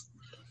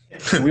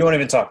 We won't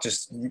even talk.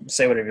 Just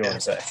say whatever you want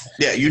to say.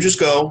 Yeah, you just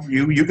go.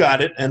 You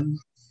got it, and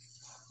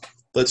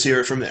let's hear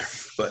it from there.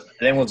 But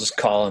and then we'll just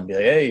call and be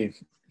like, "Hey,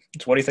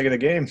 what do you think of the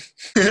game?"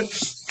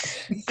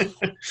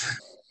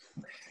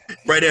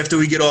 Right after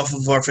we get off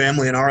of our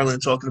family in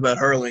Ireland talking about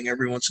hurling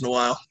every once in a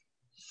while.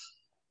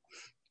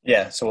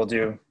 Yeah, so we'll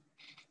do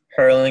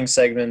hurling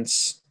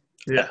segments.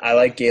 Yeah, I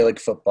like Gaelic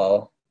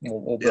football.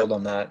 We'll build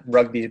on that.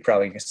 Rugby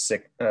probably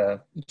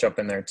gonna jump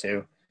in there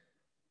too,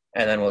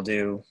 and then we'll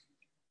do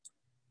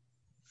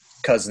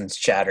cousins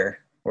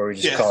chatter where we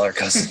just call our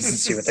cousins and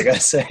see what they gotta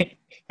say.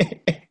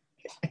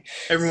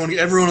 Everyone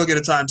will get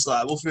a time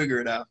slot. We'll figure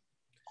it out.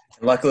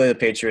 Luckily, the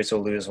Patriots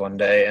will lose one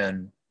day,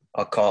 and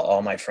I'll call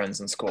all my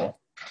friends in school.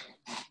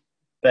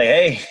 Like,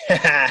 hey,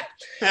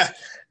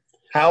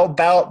 how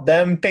about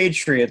them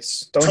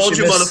Patriots? Told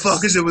you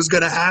motherfuckers it was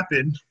going to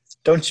happen.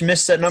 Don't you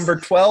miss that number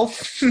 12?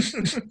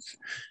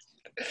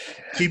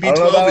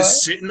 TB12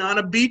 is sitting on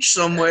a beach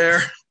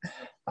somewhere.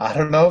 I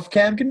don't know if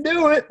Cam can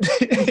do it.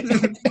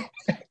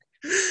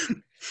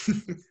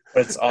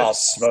 But it's all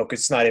smoke.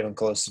 It's not even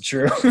close to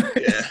true.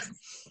 Yeah.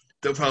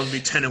 They'll probably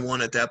be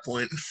 10-1 at that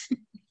point.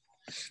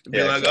 Be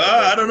Yeah, like,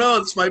 exactly. I don't know.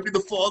 This might be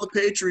the fall of the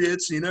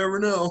Patriots. You never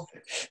know.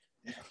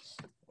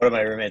 One of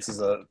my roommates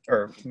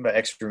my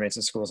ex-roommates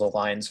in school is a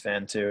Lions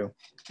fan too.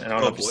 And I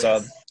don't know if you boy. saw.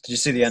 Did you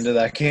see the end of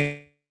that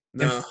game?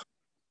 No.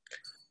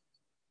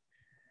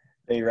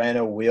 They ran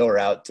a wheel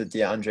route to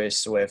DeAndre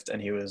Swift,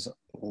 and he was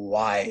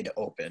wide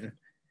open.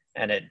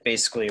 And it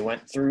basically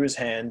went through his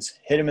hands,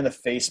 hit him in the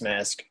face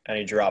mask, and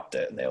he dropped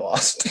it, and they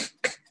lost.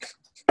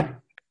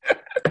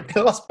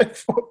 They lost by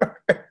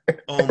 4.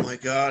 Oh, my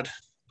God.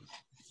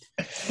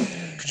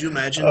 Could you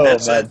imagine? Oh,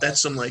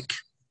 That's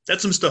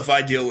some stuff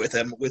I deal with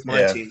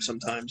my team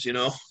sometimes, you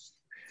know?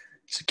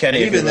 So Kenny,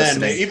 even then,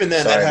 sorry,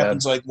 that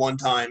happens like one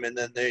time, and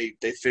then they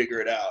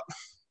figure it out.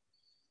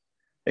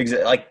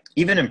 Exactly. Like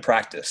even in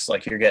practice,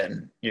 like you're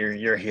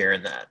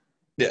hearing that.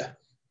 Yeah.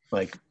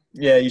 Like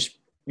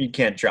you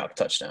can't drop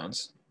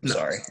touchdowns. No,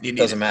 Sorry, it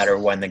doesn't matter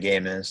when the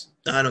game is.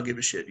 I don't give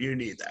a shit. You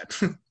need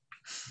that.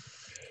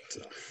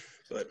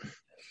 But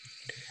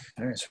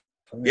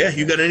yeah,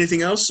 you got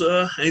anything else?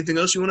 Anything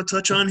else you want to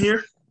touch on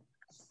here?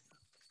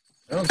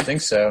 I don't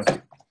think so.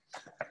 Let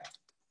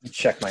me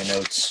check my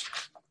notes.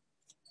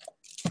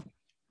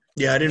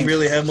 Yeah, I didn't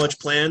really have much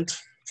planned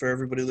for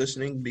everybody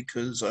listening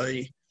because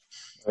I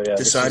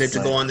decided to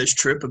go on this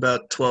trip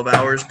about 12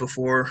 hours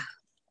before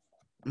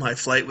my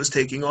flight was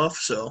taking off.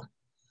 So,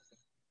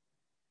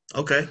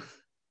 okay.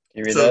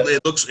 You read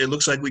that? It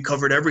looks like we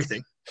covered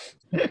everything.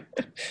 That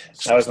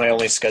was my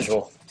only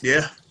schedule.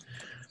 Yeah.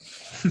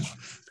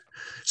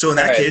 So in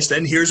that case,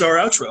 then here's our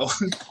outro.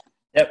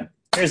 Yep.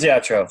 Here's the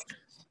outro.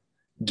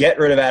 Get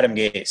rid of Adam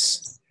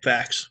Gase.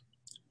 Facts.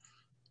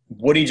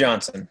 Woody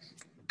Johnson,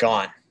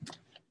 gone.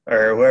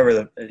 Or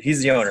whoever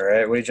he's the owner,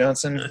 right? Woody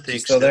Johnson? I think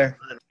he's still there?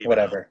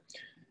 Whatever.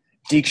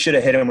 Deke should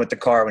have hit him with the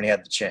car when he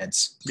had the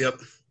chance. Yep.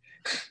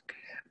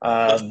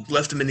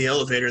 Left him in the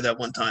elevator that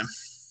one time.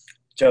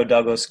 Joe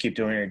Douglas, keep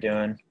doing what you're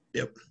doing.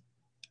 Yep.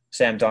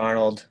 Sam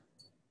Darnold,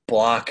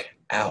 block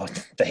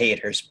out the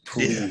haters,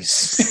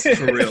 please. Yeah,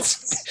 for real.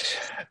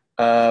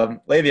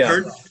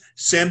 Le'Veon.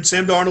 Sam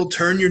Darnold,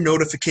 turn your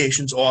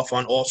notifications off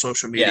on all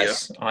social media.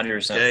 Yes,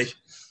 100%. Okay?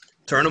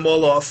 Turn them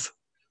all off.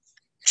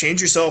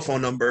 Change your cell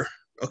phone number.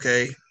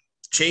 Okay?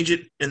 Change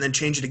it and then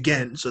change it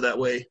again so that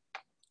way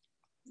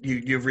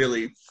you're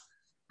really,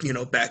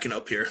 backing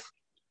up here.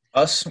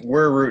 Us,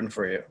 we're rooting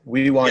for you.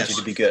 We want you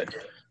to be good.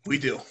 We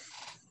do.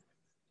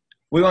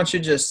 We want you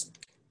to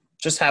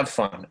just have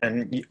fun.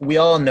 And we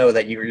all know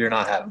that you're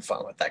not having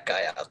fun with that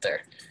guy out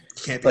there.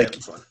 Can't be having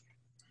fun.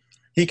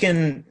 He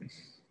can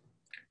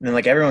 – and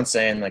then, everyone's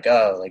saying,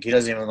 he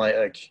doesn't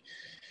even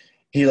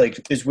he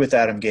is with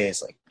Adam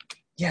Gase.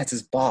 Yeah, it's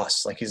his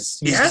boss.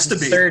 He has to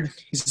be.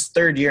 He's his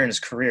third year in his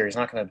career. He's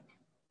not going to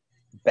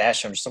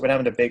bash him. Just look what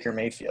happened to Baker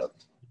Mayfield.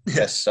 Yeah.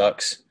 That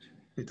sucks.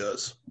 He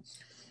does.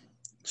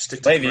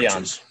 Stick to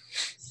Le'Veon.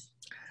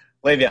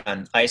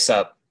 Le'Veon, ice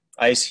up,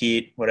 ice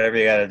heat, whatever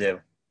you got to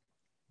do.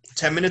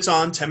 10 minutes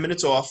on, 10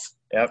 minutes off.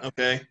 Yep.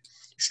 Okay.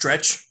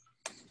 Stretch.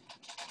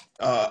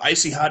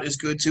 Icy hot is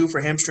good too for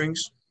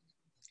hamstrings.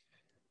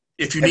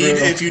 If you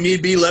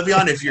need be,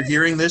 Le'Veon, if you're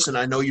hearing this, and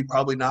I know you're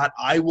probably not,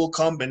 I will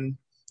come and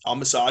I'll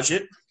massage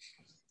it.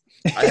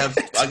 I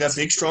got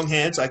big, strong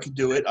hands. I can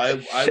do it.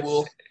 I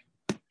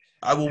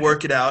will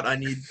work it out. I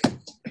need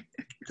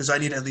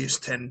at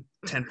least 10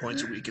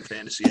 points a week in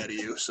fantasy out of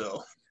you.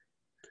 So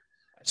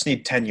I just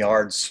need 10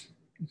 yards.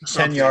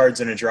 10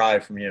 yards in a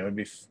drive from you would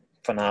be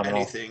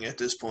phenomenal. Anything at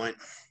this point.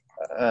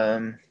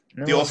 The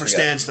offer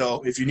stands,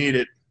 though. If you need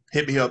it,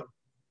 hit me up.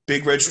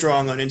 Big Red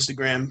Strong on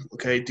Instagram.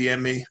 Okay,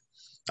 DM me.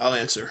 I'll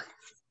answer.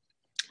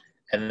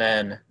 And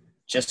then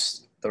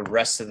just the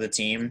rest of the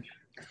team,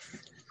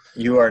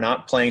 you are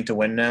not playing to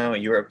win now.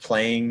 You are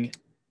playing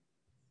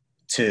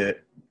to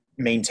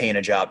maintain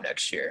a job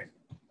next year.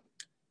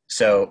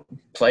 So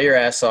play your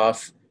ass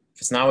off.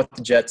 If it's not with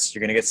the Jets,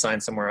 you're going to get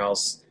signed somewhere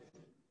else.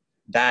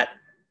 That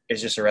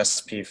is just a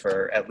recipe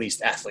for at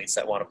least athletes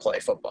that want to play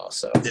football.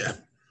 So yeah,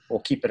 we'll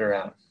keep it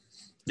around.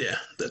 Yeah,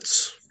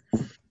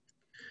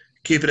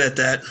 keep it at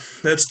that.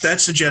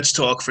 That's the Jets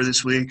talk for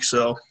this week.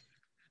 So,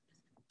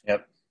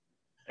 yep.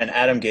 And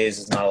Adam Gase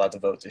is not allowed to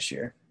vote this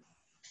year.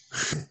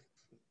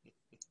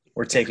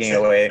 We're taking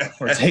away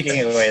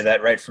that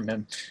right from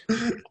him.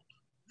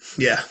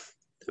 Yeah,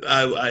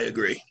 I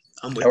agree.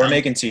 We're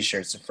making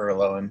T-shirts for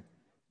Lowen.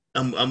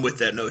 I'm with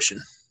that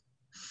notion.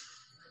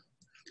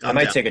 I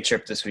might take a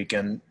trip this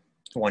weekend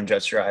to One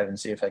Jets Drive and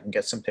see if I can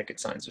get some picket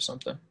signs or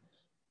something.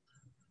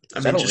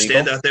 Just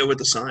stand out there with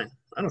the sign.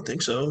 I don't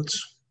think so.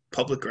 It's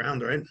public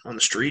ground, right? On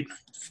the street.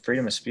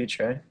 Freedom of speech,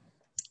 right?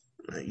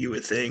 You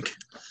would think.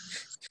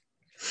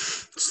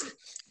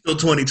 Still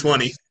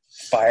 2020.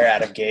 Fire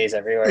Adam Gase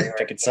everywhere.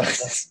 Picket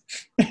signs.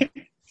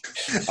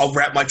 I'll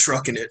wrap my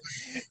truck in it,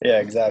 Yeah,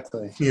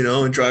 exactly.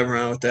 and drive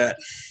around with that.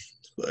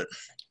 But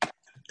All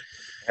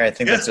right, I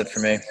think yeah, that's it for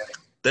me.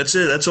 that's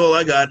it. That's all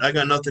I got. I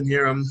got nothing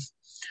here. I'm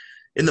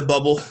in the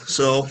bubble,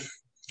 so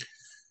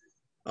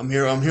I'm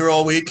here. I'm here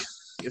all week.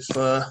 If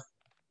I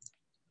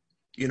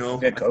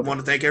want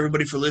to thank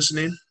everybody for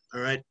listening.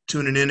 All right,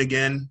 tuning in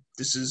again.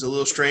 This is a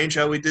little strange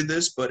how we did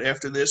this, but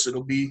after this,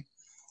 it'll be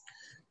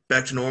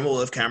back to normal. We'll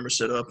have cameras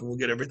set up, and we'll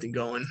get everything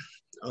going.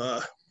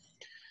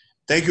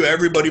 Thank you,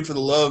 everybody, for the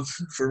love,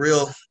 for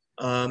real.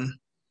 The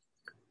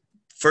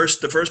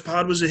first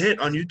pod was a hit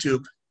on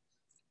YouTube.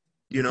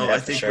 I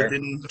think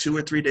within 2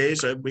 or 3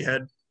 days, we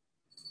had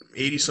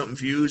 80-something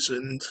views,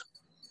 and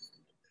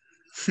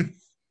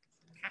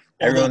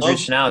everyone's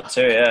reaching out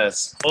too.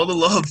 Yes, all the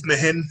love,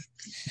 man.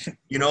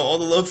 All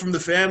the love from the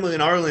family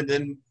in Ireland,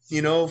 and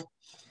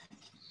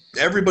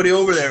everybody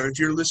over there. If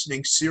you're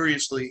listening,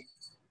 seriously,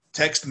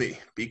 text me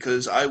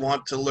because I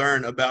want to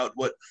learn about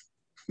what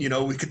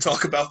we could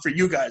talk about for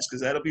you guys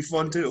because that'll be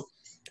fun too.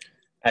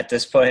 At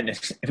this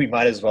point, we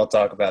might as well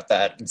talk about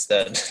that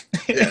instead.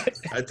 Yeah,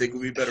 I think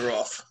we'll be better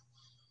off.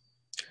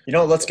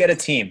 Let's get a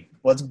team.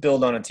 Let's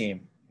build on a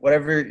team.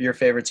 Whatever your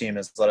favorite team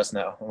is, let us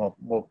know, and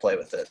we'll play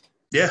with it.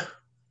 Yeah,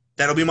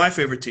 that'll be my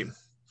favorite team.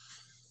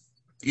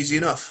 Easy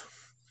enough.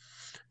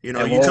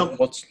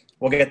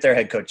 We'll get their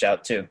head coach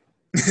out too.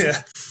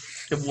 Yeah,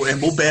 and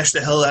we'll bash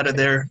the hell out of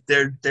their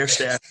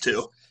staff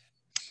too,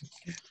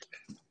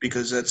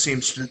 because that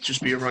seems to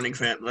just be a running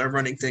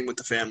thing with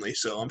the family.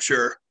 So I'm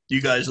sure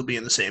you guys will be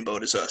in the same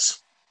boat as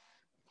us.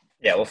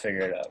 Yeah, we'll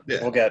figure it out.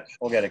 Yeah. We'll get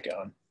it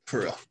going for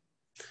real.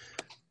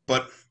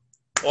 But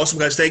awesome,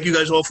 guys! Thank you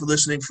guys all for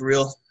listening. For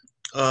real.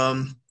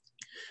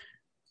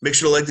 Make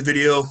sure to like the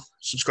video,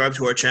 subscribe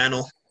to our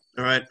channel.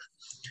 All right,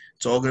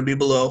 it's all going to be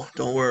below.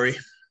 Don't worry.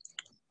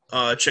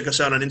 Check us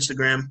out on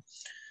Instagram.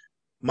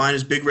 Mine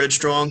is Big Red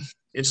Strong.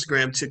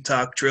 Instagram,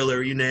 TikTok,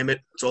 Triller, you name it.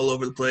 It's all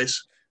over the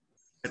place.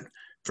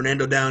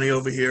 Fernando Downey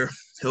over here.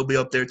 He'll be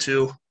up there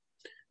too.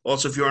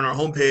 Also, if you're on our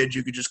homepage,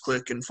 you could just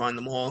click and find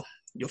them all.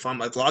 You'll find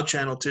my vlog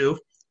channel too.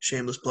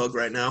 Shameless plug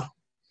right now.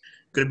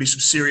 Going to be some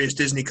serious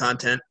Disney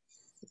content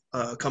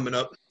coming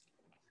up.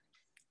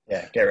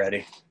 Yeah, get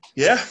ready.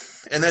 Yeah,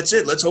 and that's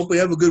it. Let's hope we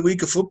have a good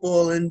week of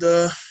football, and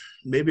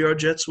maybe our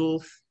Jets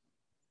will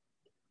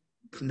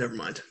 – never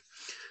mind.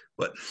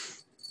 But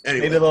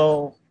anyway.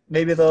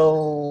 Maybe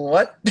they'll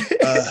what?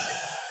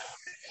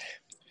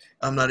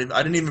 I'm not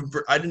even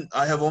 –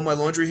 I have all my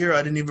laundry here.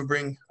 I didn't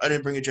bring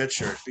a Jet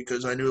shirt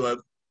because I knew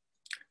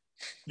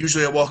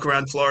usually I walk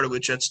around Florida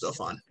with Jet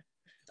stuff on.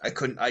 I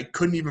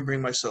couldn't even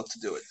bring myself to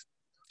do it.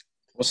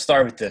 We'll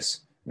start with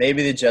this.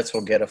 Maybe the Jets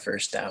will get a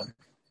first down.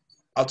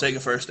 I'll take a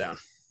first down.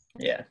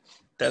 Yeah.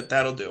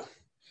 That'll do.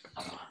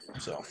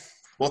 So,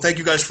 well, thank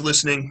you guys for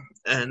listening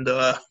and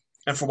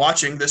for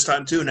watching this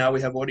time too. Now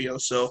we have audio,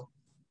 so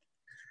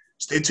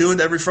stay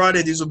tuned. Every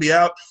Friday these will be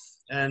out,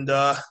 and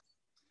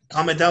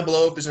comment down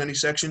below if there's any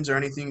sections or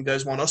anything you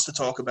guys want us to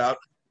talk about.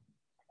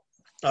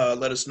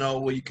 Let us know.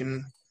 We're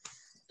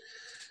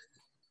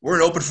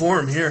an open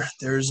forum here.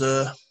 There's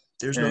no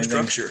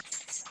structure.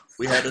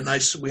 We had a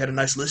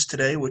nice list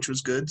today, which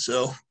was good.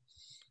 So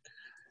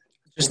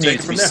just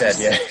needs to be said,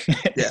 yeah.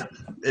 Yeah,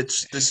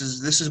 this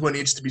is what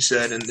needs to be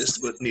said, and this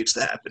is what needs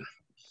to happen.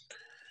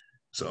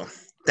 So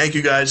thank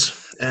you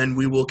guys, and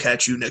we will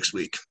catch you next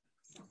week.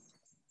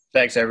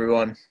 Thanks,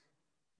 everyone.